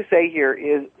important thing to say here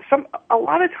is a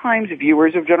lot of times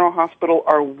viewers of General Hospital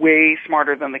are way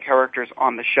smarter than the characters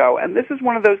on the show. And this is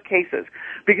one of those cases.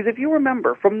 Because if you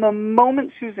remember, from the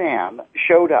moment Suzanne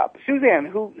showed up, Suzanne,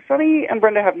 who Sonny and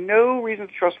Brenda have no reason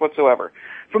to trust whatsoever,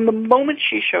 from the moment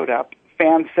she showed up,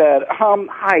 fans said,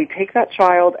 hi, take that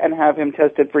child and have him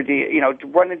tested for,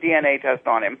 run a DNA test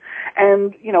on him.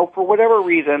 And, for whatever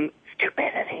reason,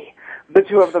 stupidity, the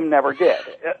two of them never did.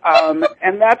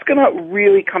 And that's going to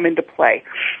really come into play.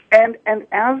 And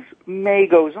as May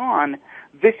goes on,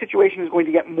 this situation is going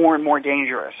to get more and more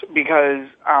dangerous because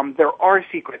there are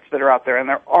secrets that are out there and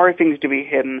there are things to be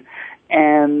hidden.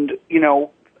 And,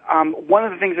 one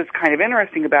of the things that's kind of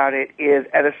interesting about it is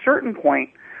at a certain point,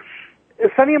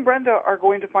 Sonny and Brenda are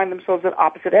going to find themselves at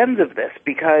opposite ends of this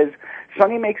because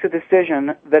Sonny makes a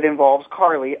decision that involves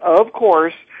Carly, of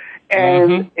course,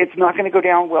 and it's not going to go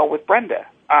down well with Brenda.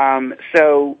 And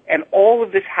all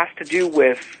of this has to do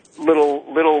with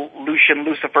little Lucian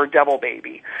Lucifer devil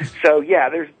baby. So yeah,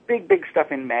 there's big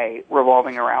stuff in May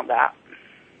revolving around that.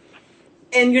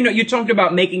 And you talked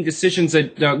about making decisions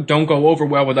that don't go over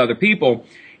well with other people.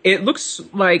 It looks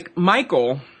like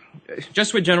Michael,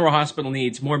 just what General Hospital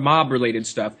needs, more mob-related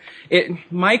stuff.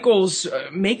 Michael's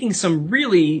making some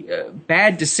really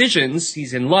bad decisions.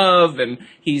 He's in love, and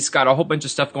he's got a whole bunch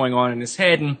of stuff going on in his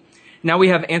head. And now we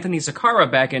have Anthony Zaccara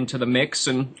back into the mix,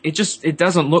 and it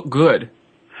doesn't look good.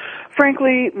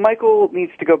 Frankly, Michael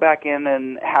needs to go back in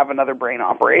and have another brain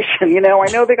operation.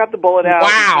 I know they got the bullet out,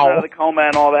 out of the coma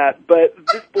and all that, but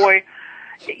this boy,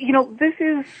 this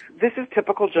is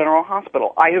typical General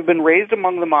Hospital. I have been raised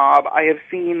among the mob. I have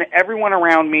seen everyone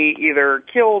around me either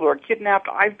killed or kidnapped.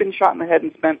 I've been shot in the head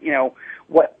and spent,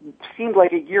 what seemed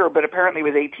like a year, but apparently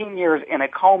was 18 years in a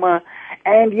coma,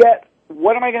 and yet,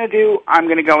 what am I going to do? I'm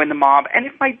going to go in the mob. And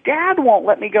if my dad won't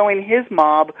let me go in his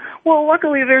mob, well,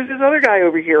 luckily there's this other guy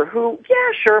over here who, yeah,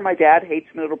 sure, my dad hates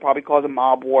him. It'll probably cause a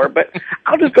mob war, but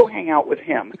I'll just go hang out with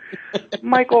him.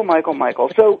 Michael.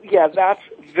 So, yeah, that's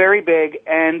very big.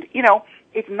 And,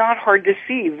 it's not hard to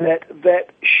see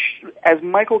that as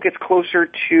Michael gets closer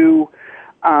to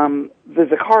the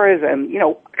Zaccaras and,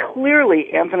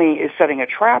 clearly Anthony is setting a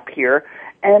trap here.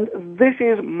 And this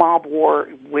is mob war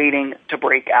waiting to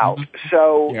break out.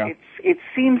 So it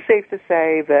seems safe to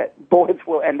say that bullets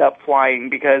will end up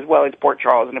flying because, well, it's Port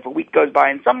Charles, and if a week goes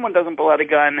by and someone doesn't pull out a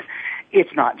gun,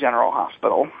 it's not General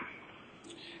Hospital.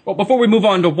 Well, before we move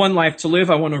on to One Life to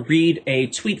Live, I want to read a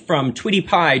tweet from Tweety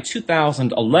Pie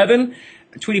 2011.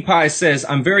 Tweety Pie says,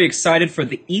 I'm very excited for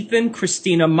the Ethan,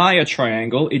 Christina, Maya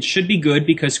triangle. It should be good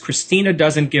because Christina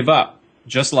doesn't give up,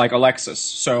 just like Alexis.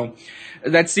 So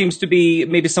that seems to be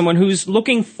maybe someone who's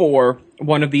looking for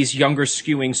one of these younger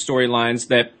skewing storylines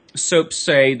that soaps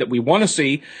say that we want to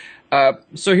see.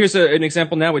 So here's an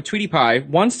example now with Tweety Pie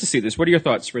wants to see this. What are your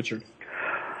thoughts, Richard?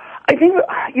 I think,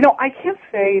 I can't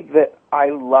say that I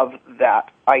love that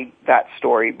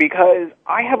story because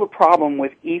I have a problem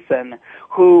with Ethan,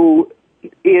 who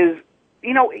is,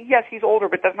 yes, he's older,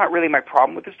 but that's not really my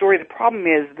problem with the story. The problem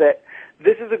is that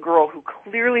this is a girl who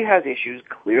clearly has issues,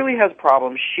 clearly has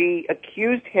problems. She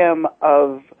accused him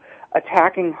of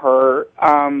attacking her.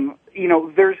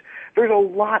 There's a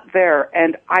lot there,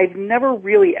 and I've never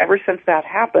really, ever since that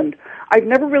happened, I've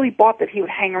never really bought that he would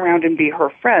hang around and be her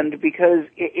friend because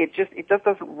it just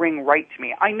doesn't ring right to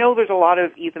me. I know there's a lot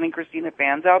of Ethan and Christina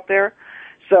fans out there,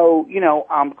 so,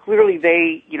 clearly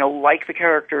they, like the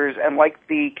characters and like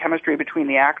the chemistry between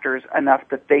the actors enough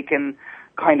that they can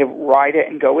kind of ride it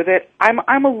and go with it.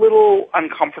 I'm a little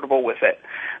uncomfortable with it.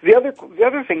 The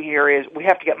other thing here is we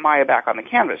have to get Maya back on the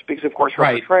canvas because, of course, her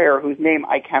portrayer, whose name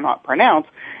I cannot pronounce,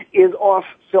 is off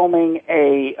filming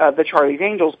the Charlie's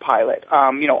Angels pilot.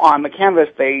 On the canvas,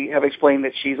 they have explained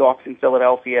that she's off in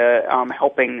Philadelphia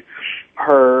helping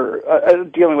her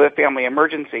dealing with a family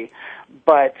emergency,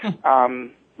 but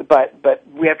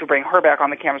we have to bring her back on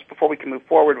the canvas before we can move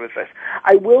forward with this.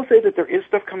 I will say that there is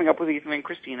stuff coming up with Ethan and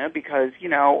Christina because,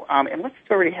 unless it's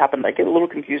already happened, I get a little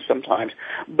confused sometimes.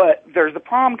 But there's the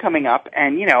prom coming up,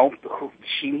 and,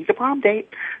 she needs a prom date.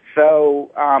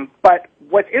 So, but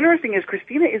what's interesting is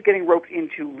Christina is getting roped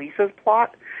into Lisa's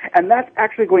plot, and that's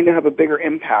actually going to have a bigger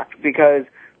impact because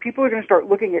people are going to start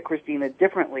looking at Christina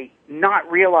differently, not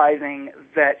realizing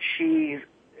that she's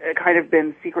kind of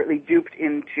been secretly duped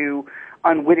into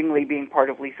unwittingly being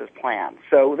part of Lisa's plan.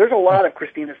 So there's a lot of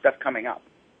Christina stuff coming up.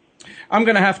 I'm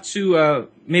going to have to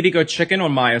maybe go check in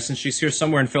on Maya since she's here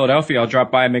somewhere in Philadelphia. I'll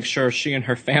drop by and make sure she and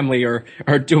her family are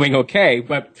doing okay.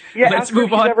 But let's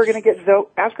move on. Ask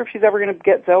her if she's ever going to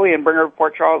get Zoe and bring her to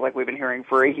Port Charles like we've been hearing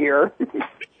for a year.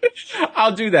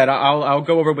 I'll do that. I'll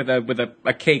go over with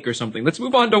a cake or something. Let's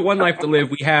move on to One Life to Live.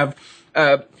 We have,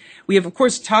 of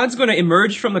course, Todd's going to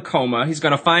emerge from the coma. He's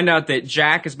going to find out that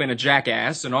Jack has been a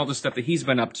jackass and all the stuff that he's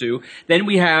been up to. Then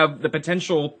we have the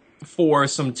potential for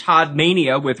some Todd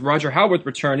mania with Roger Howarth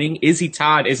returning. Is he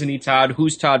Todd? Isn't he Todd?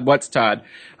 Who's Todd? What's Todd?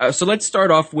 So let's start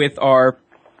off with our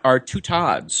two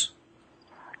Todds.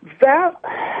 That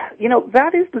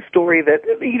is the story that,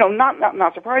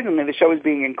 not surprisingly, the show is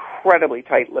being incredibly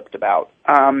tight-lipped about.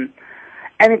 And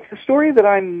it's the story that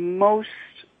I'm most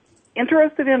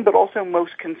interested in, but also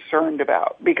most concerned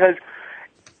about. Because,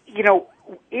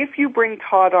 if you bring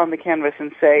Todd on the canvas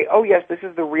and say, oh, yes, this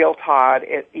is the real Todd,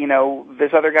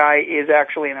 this other guy is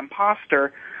actually an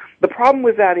imposter, the problem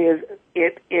with that is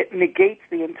it negates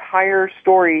the entire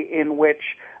story in which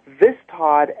this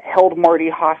Todd held Marty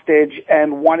hostage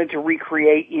and wanted to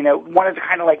recreate, wanted to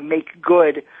kind of like make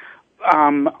good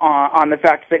on the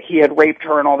fact that he had raped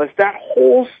her and all this. That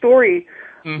whole story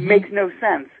makes no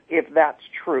sense if that's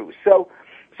true. So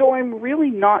I'm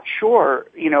really not sure,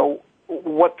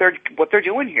 what they're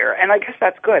doing here. And I guess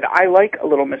that's good. I like a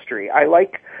little mystery. I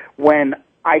like when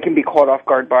I can be caught off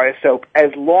guard by a soap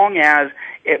as long as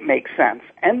it makes sense.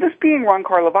 And this being Ron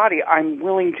Carlivati, I'm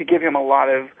willing to give him a lot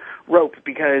of rope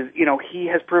because, he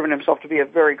has proven himself to be a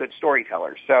very good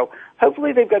storyteller. So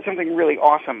hopefully they've got something really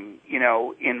awesome,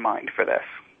 in mind for this.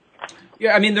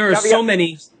 Yeah, I mean, there are so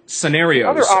many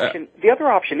scenarios. The other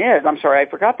option is, I'm sorry, I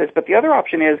forgot this, but the other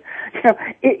option is,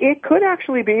 it could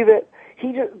actually be that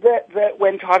that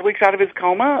when Todd wakes out of his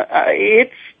coma,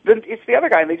 it's the other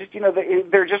guy, and they just,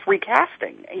 they're just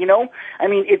recasting, I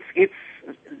mean,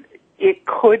 it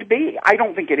could be. I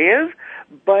don't think it is,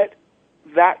 but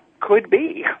that could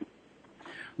be.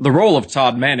 The role of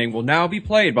Todd Manning will now be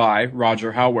played by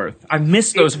Roger Howarth. I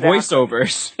miss those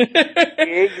voiceovers.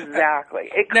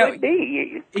 Exactly. It could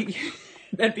be.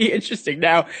 That'd be interesting.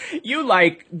 Now, you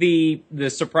like the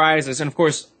surprises, and of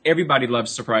course, everybody loves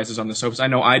surprises on the soaps. I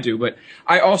know I do, but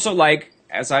I also like,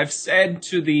 as I've said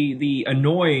to the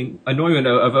annoyment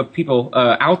of people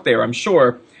out there, I'm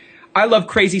sure, I love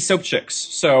crazy soap chicks.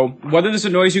 So whether this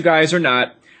annoys you guys or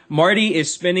not, Marty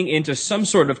is spinning into some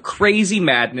sort of crazy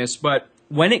madness, but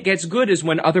when it gets good is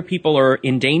when other people are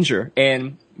in danger,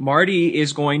 and Marty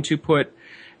is going to put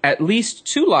at least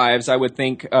 2 lives, I would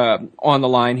think, on the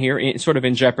line here, sort of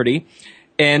in jeopardy.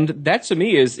 And that, to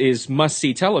me, is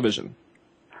must-see television.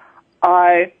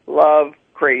 I love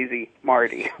crazy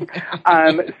Marty.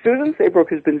 Susan Saybrook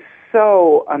has been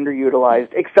so underutilized,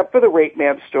 except for the Rape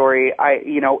Man story.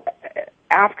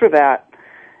 After that,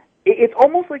 it's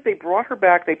almost like they brought her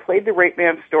back, they played the Rape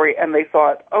Man story, and they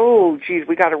thought, oh, geez,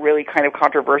 we got a really kind of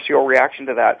controversial reaction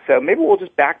to that, so maybe we'll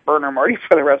just back burner Marty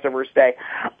for the rest of her stay.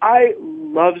 I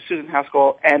love Susan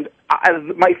Haskell, and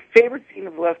my favorite scene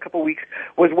of the last couple of weeks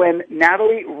was when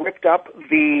Natalie ripped up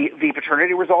the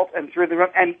paternity results and threw them,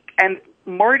 and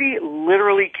Marty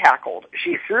literally cackled.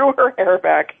 She threw her hair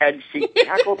back, and she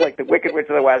cackled like the Wicked Witch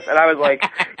of the West, and I was like,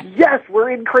 yes, we're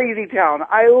in Crazy Town.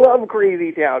 I love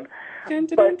Crazy Town.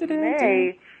 But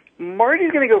May,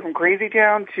 Marty's going to go from Crazy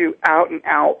Town to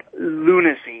out-and-out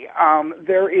lunacy.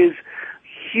 There is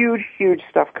huge, huge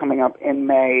stuff coming up in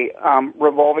May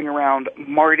revolving around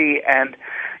Marty and,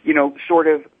 sort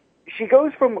of, she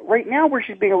goes from right now where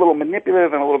she's being a little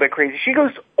manipulative and a little bit crazy. She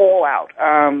goes all out.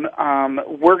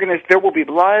 There will be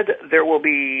blood. There will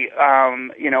be,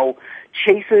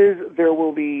 chases. There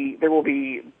will be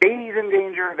babies in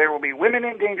danger. There will be women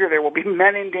in danger. There will be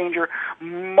men in danger.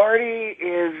 Marty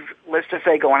is, let's just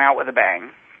say, going out with a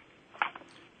bang.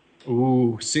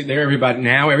 Ooh, see there, everybody.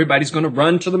 Now everybody's going to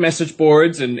run to the message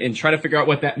boards and try to figure out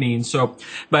what that means. So,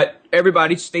 but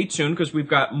everybody stay tuned because we've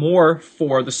got more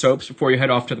for the soaps before you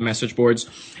head off to the message boards.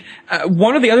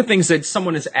 One of the other things that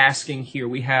someone is asking here,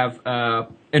 we have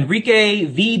Enrique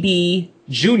VB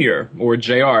Jr. or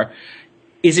JR.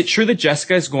 Is it true that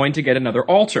Jessica is going to get another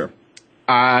altar?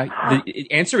 The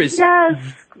answer is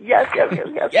yes. Yes.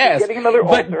 Yes. She's getting another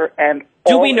altar, and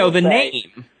do we know the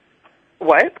name?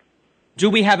 What? Do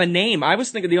we have a name? I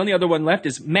was thinking the only other one left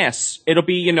is Mess. It'll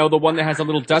be, the one that has a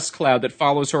little dust cloud that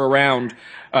follows her around,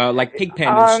 like Pigpen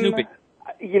and Snoopy.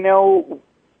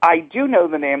 I do know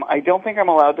the name. I don't think I'm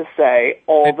allowed to say,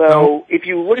 although if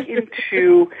you look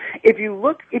into, if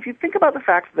you think about the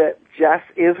fact that Jess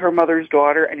is her mother's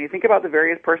daughter, and you think about the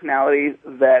various personalities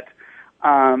that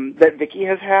Vicky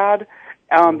has had,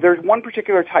 there's one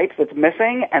particular type that's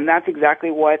missing, and that's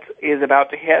exactly what is about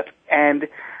to hit. And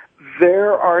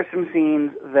there are some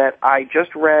scenes that I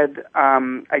just read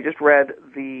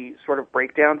the sort of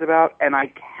breakdowns about, and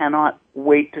I cannot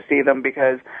wait to see them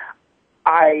because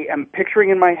I am picturing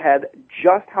in my head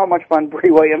just how much fun Brie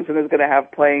Williamson is going to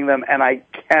have playing them, and I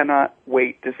cannot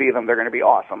wait to see them. They're going to be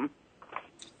awesome.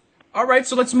 All right,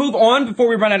 so let's move on before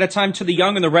we run out of time to The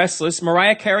Young and the Restless.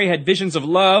 Mariah Carey had visions of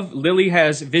love. Lily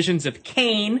has visions of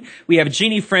Cain. We have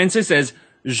Jeannie Francis as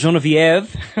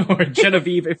Genevieve, or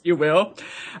Genevieve, if you will.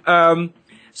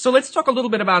 So let's talk a little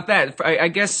bit about that. I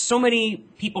guess so many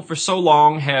people for so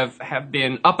long have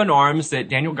been up in arms that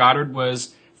Daniel Goddard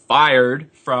was fired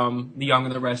from The Young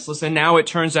and the Restless, and now it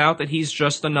turns out that he's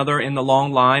just another in the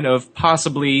long line of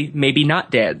possibly maybe not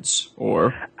deads.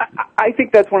 Or I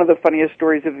think that's one of the funniest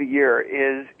stories of the year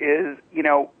is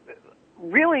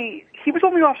really, he was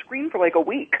only off screen for like a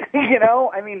week,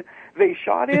 I mean, they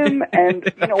shot him, and,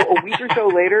 a week or so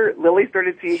later, Lily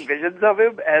started seeing visions of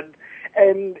him,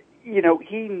 and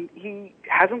he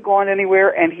hasn't gone anywhere,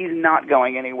 and he's not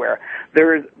going anywhere.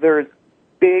 There's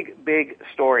big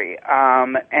story,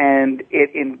 and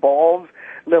it involves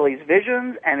Lily's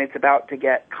visions, and it's about to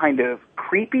get kind of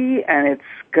creepy, and it's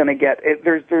gonna get,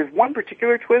 there's one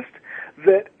particular twist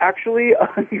that actually,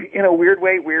 in a weird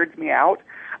way, weirds me out.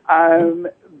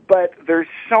 But there's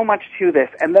so much to this.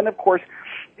 And then, of course,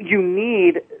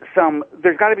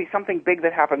 there's got to be something big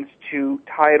that happens to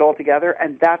tie it all together,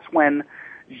 and that's when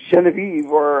Genevieve,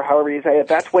 or however you say it,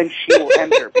 that's when she will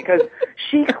enter. Because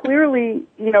she clearly,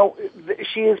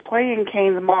 she is playing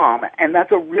Cain's mom, and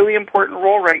that's a really important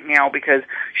role right now because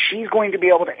she's going to be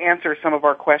able to answer some of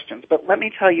our questions. But let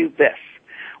me tell you this.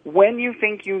 When you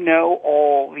think you know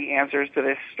all the answers to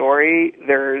this story,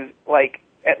 there's like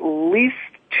at least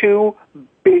 2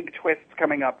 big twists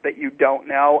coming up that you don't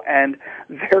know, and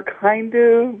they're kind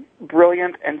of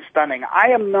brilliant and stunning.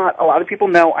 A lot of people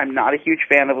know I'm not a huge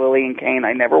fan of Lily and Cain.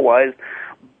 I never was,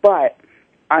 but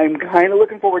I'm kind of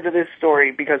looking forward to this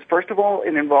story because, first of all,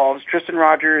 it involves Tristan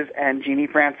Rogers and Jeannie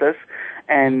Francis,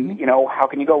 and, how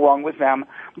can you go wrong with them?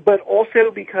 But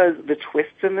also because the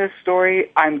twists in this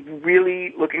story, I'm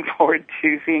really looking forward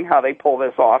to seeing how they pull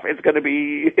this off. It's going to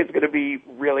be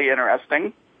really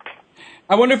interesting.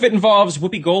 I wonder if it involves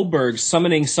Whoopi Goldberg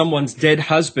summoning someone's dead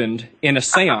husband in a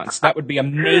seance. That would be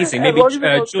amazing. Maybe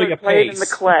Julia Pace. In the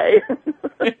clay.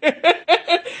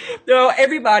 No,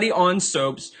 everybody on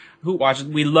soaps who watches,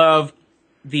 we love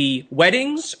the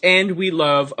weddings and we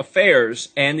love affairs.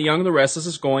 And The Young and the Restless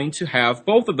is going to have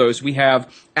both of those. We have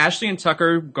Ashley and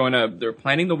Tucker they're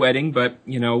planning the wedding, but,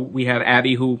 we have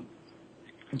Abby who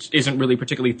isn't really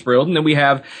particularly thrilled. And then we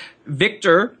have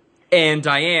Victor and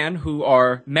Diane, who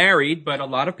are married, but a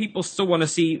lot of people still want to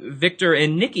see Victor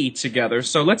and Nikki together.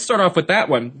 So let's start off with that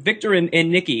one. Victor and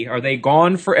Nikki, are they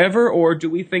gone forever, or do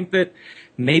we think that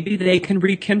maybe they can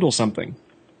rekindle something?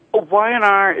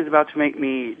 Y&R is about to make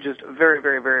me just very,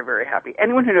 very, very, very happy.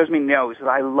 Anyone who knows me knows that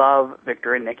I love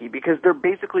Victor and Nikki because they're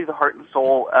basically the heart and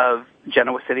soul of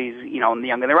Genoa City's, and The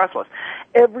Young and the Restless.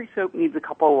 Every soap needs a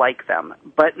couple like them,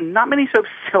 but not many soaps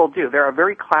still do. They're a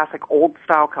very classic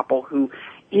old-style couple who,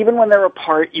 even when they're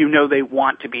apart, they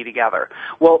want to be together.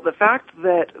 Well, the fact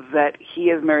that he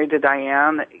is married to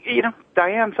Diane,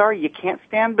 Diane, sorry, you can't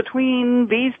stand between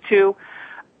these two.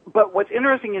 But what's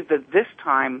interesting is that this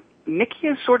time, Nikki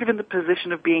is sort of in the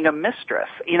position of being a mistress.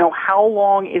 How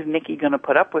long is Nikki going to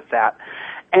put up with that?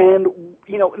 And,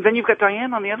 then you've got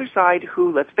Diane on the other side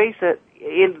who, let's face it,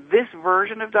 in this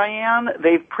version of Diane,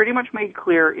 they've pretty much made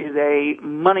clear is a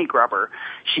money grubber.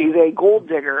 She's a gold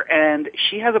digger, and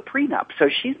she has a prenup, so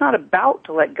she's not about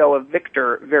to let go of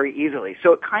Victor very easily.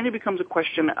 So it kind of becomes a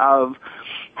question of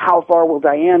how far will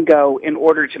Diane go in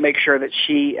order to make sure that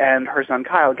she and her son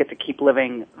Kyle get to keep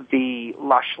living the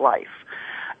lush life.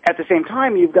 at the same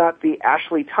time, you've got the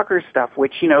Ashley Tucker stuff,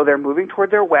 which, you know, they're moving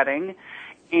toward their wedding,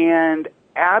 and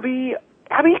Abby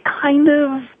kind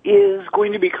of is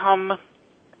going to become,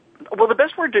 well, the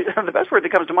best word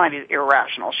that comes to mind is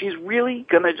irrational. She's really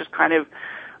going to just kind of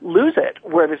lose it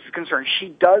where this is concerned. She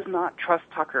does not trust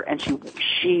Tucker, and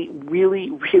she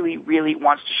really, really, really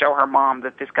wants to show her mom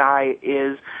that this guy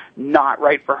is not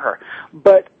right for her.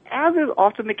 But as is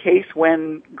often the case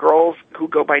when girls who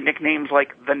go by nicknames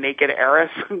like the Naked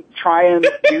Heiress try and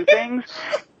do things,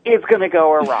 it's going to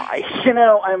go awry. She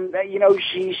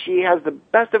has the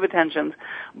best of intentions,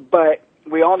 but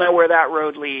we all know where that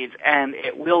road leads, and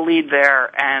it will lead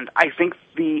there. And I think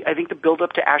the build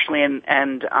up to Ashley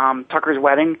and Tucker's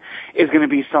wedding is going to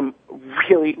be some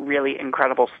really, really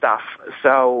incredible stuff.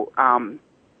 So,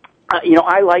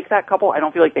 I like that couple. I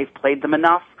don't feel like they've played them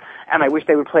enough, and I wish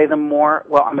they would play them more.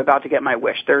 Well, I'm about to get my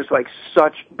wish. There's like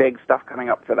such big stuff coming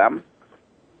up for them.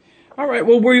 All right,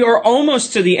 well, we are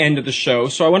almost to the end of the show,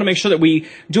 so I want to make sure that we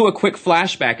do a quick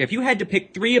flashback. If you had to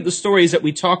pick 3 of the stories that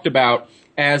we talked about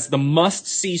as the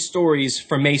must-see stories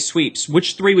for May Sweeps,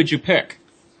 which 3 would you pick?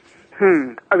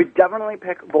 I would definitely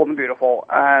pick Bold and Beautiful.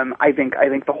 I think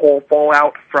the whole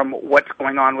fallout from what's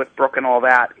going on with Brooke and all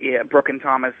that, Brooke and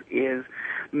Thomas, is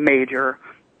major.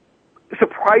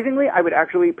 Surprisingly, I would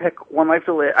actually pick One Life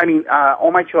to Live.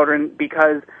 All My Children,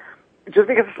 because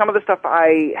of some of the stuff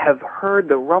I have heard,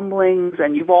 the rumblings,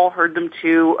 and you've all heard them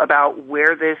too, about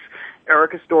where this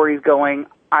Erica story is going.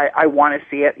 I want to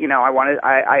see it.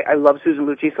 I love Susan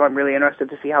Lucci, so I'm really interested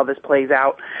to see how this plays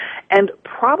out. And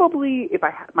probably, if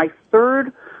I had my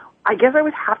third, I guess I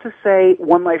would have to say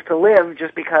One Life to Live,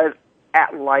 just because,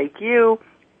 like you,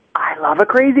 I love a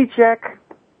crazy chick.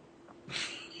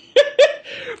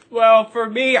 Well, for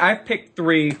me, I've picked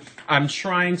 3. I'm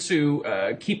trying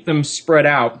to keep them spread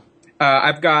out.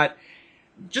 I've got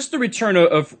just the return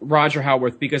of Roger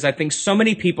Howarth, because I think so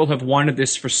many people have wanted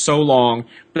this for so long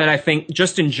that I think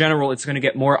just in general it's going to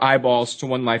get more eyeballs to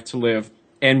One Life to Live.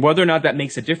 And whether or not that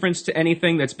makes a difference to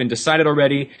anything that's been decided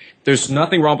already, there's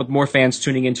nothing wrong with more fans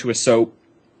tuning into a soap.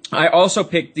 I also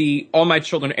picked the All My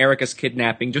Children, Erica's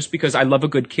Kidnapping, just because I love a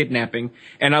good kidnapping,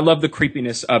 and I love the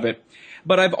creepiness of it.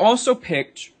 But I've also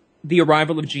picked the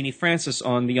arrival of Jeannie Francis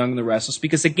on The Young and the Restless,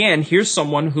 because again, here's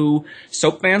someone who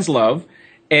soap fans love,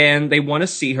 and they want to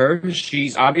see her.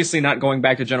 She's obviously not going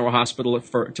back to General Hospital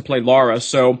to play Laura,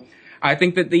 so I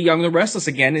think that The Young and the Restless,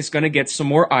 again, is going to get some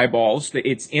more eyeballs.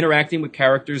 It's interacting with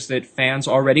characters that fans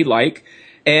already like,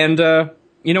 and,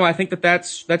 I think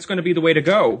that's going to be the way to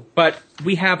go. But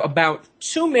we have about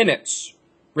 2 minutes,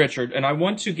 Richard, and I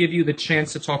want to give you the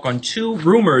chance to talk on 2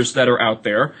 rumors that are out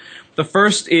there. The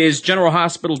first is General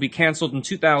Hospital will be canceled in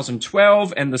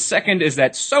 2012, and the second is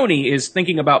that Sony is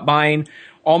thinking about buying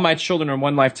All My Children and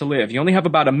One Life to Live. You only have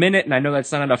about a minute, and I know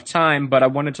that's not enough time, but I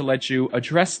wanted to let you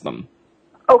address them.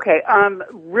 Okay,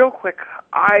 real quick,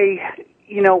 I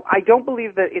don't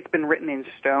believe that it's been written in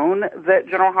stone that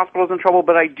General Hospital is in trouble,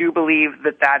 but I do believe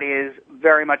that is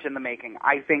very much in the making.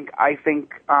 I think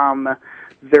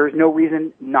there's no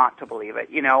reason not to believe it.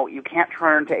 You can't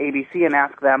turn to ABC and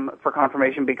ask them for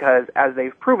confirmation, because as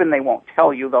they've proven, they won't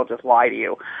tell you. They'll just lie to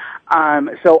you.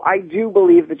 So I do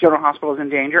believe that General Hospital is in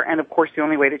danger, and of course the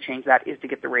only way to change that is to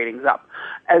get the ratings up.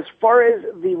 As far as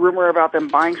the rumor about them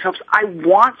buying soaps, I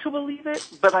want to believe it,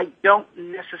 but I don't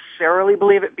necessarily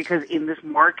believe it, because in this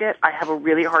market, I have a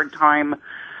really hard time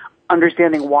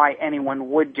understanding why anyone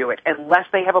would do it, unless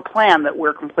they have a plan that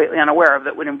we're completely unaware of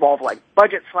that would involve like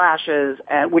budget slashes,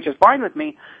 which is fine with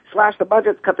me. Slash the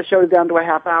budgets, cut the shows down to a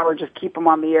half hour, just keep them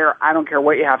on the air. I don't care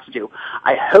what you have to do.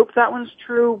 I hope that one's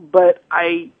true, but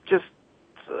I just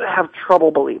have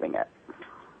trouble believing it.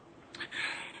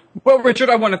 Well, Richard,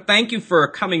 I want to thank you for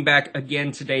coming back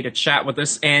again today to chat with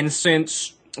us, and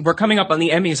since we're coming up on the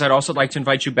Emmys, I'd also like to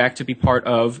invite you back to be part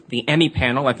of the Emmy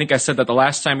panel. I think I said that the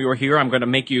last time you were here. I'm going to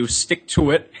make you stick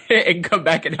to it and come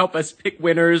back and help us pick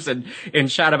winners and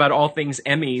chat about all things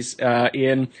Emmys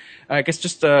in, I guess,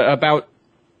 just about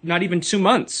not even 2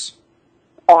 months.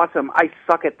 Awesome. I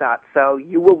suck at that. So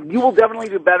you will definitely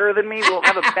do better than me. We'll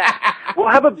have a bet. We'll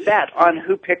have a bet on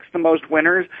who picks the most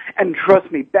winners, and trust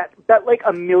me, bet like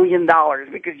 $1 million,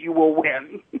 because you will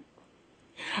win.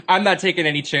 I'm not taking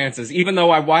any chances. Even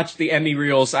though I watch the Emmy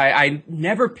reels, I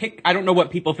never pick. I don't know what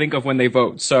people think of when they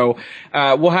vote. So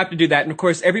we'll have to do that. And of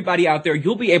course, everybody out there,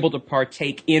 you'll be able to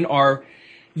partake in our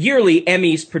yearly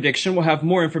Emmys prediction. We'll have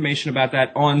more information about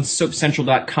that on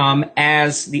SoapCentral.com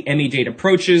as the Emmy date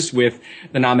approaches, with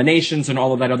the nominations and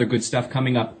all of that other good stuff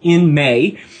coming up in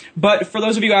May. But for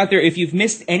those of you out there, if you've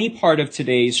missed any part of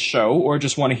today's show or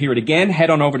just want to hear it again, head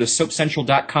on over to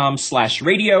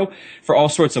SoapCentral.com/radio for all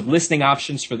sorts of listening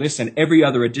options for this and every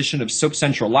other edition of Soap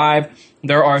Central Live.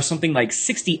 There are something like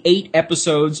 68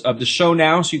 episodes of the show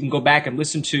now, so you can go back and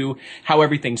listen to how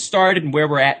everything started and where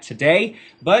we're at today.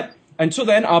 But until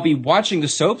then, I'll be watching the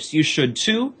soaps. You should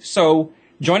too. So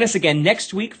join us again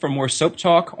next week for more soap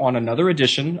talk on another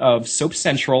edition of Soap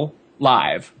Central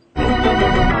Live.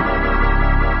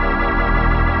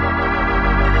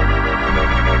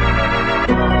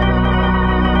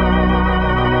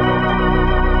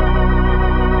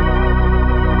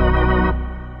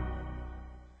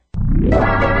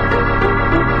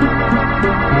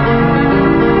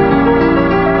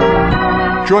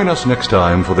 Join us next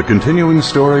time for the continuing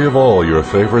story of all your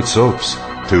favorite soaps.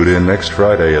 Tune in next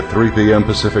Friday at 3 p.m.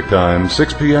 Pacific Time,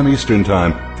 6 p.m. Eastern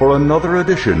Time for another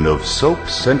edition of Soap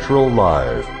Central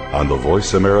Live on the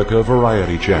Voice America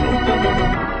Variety Channel.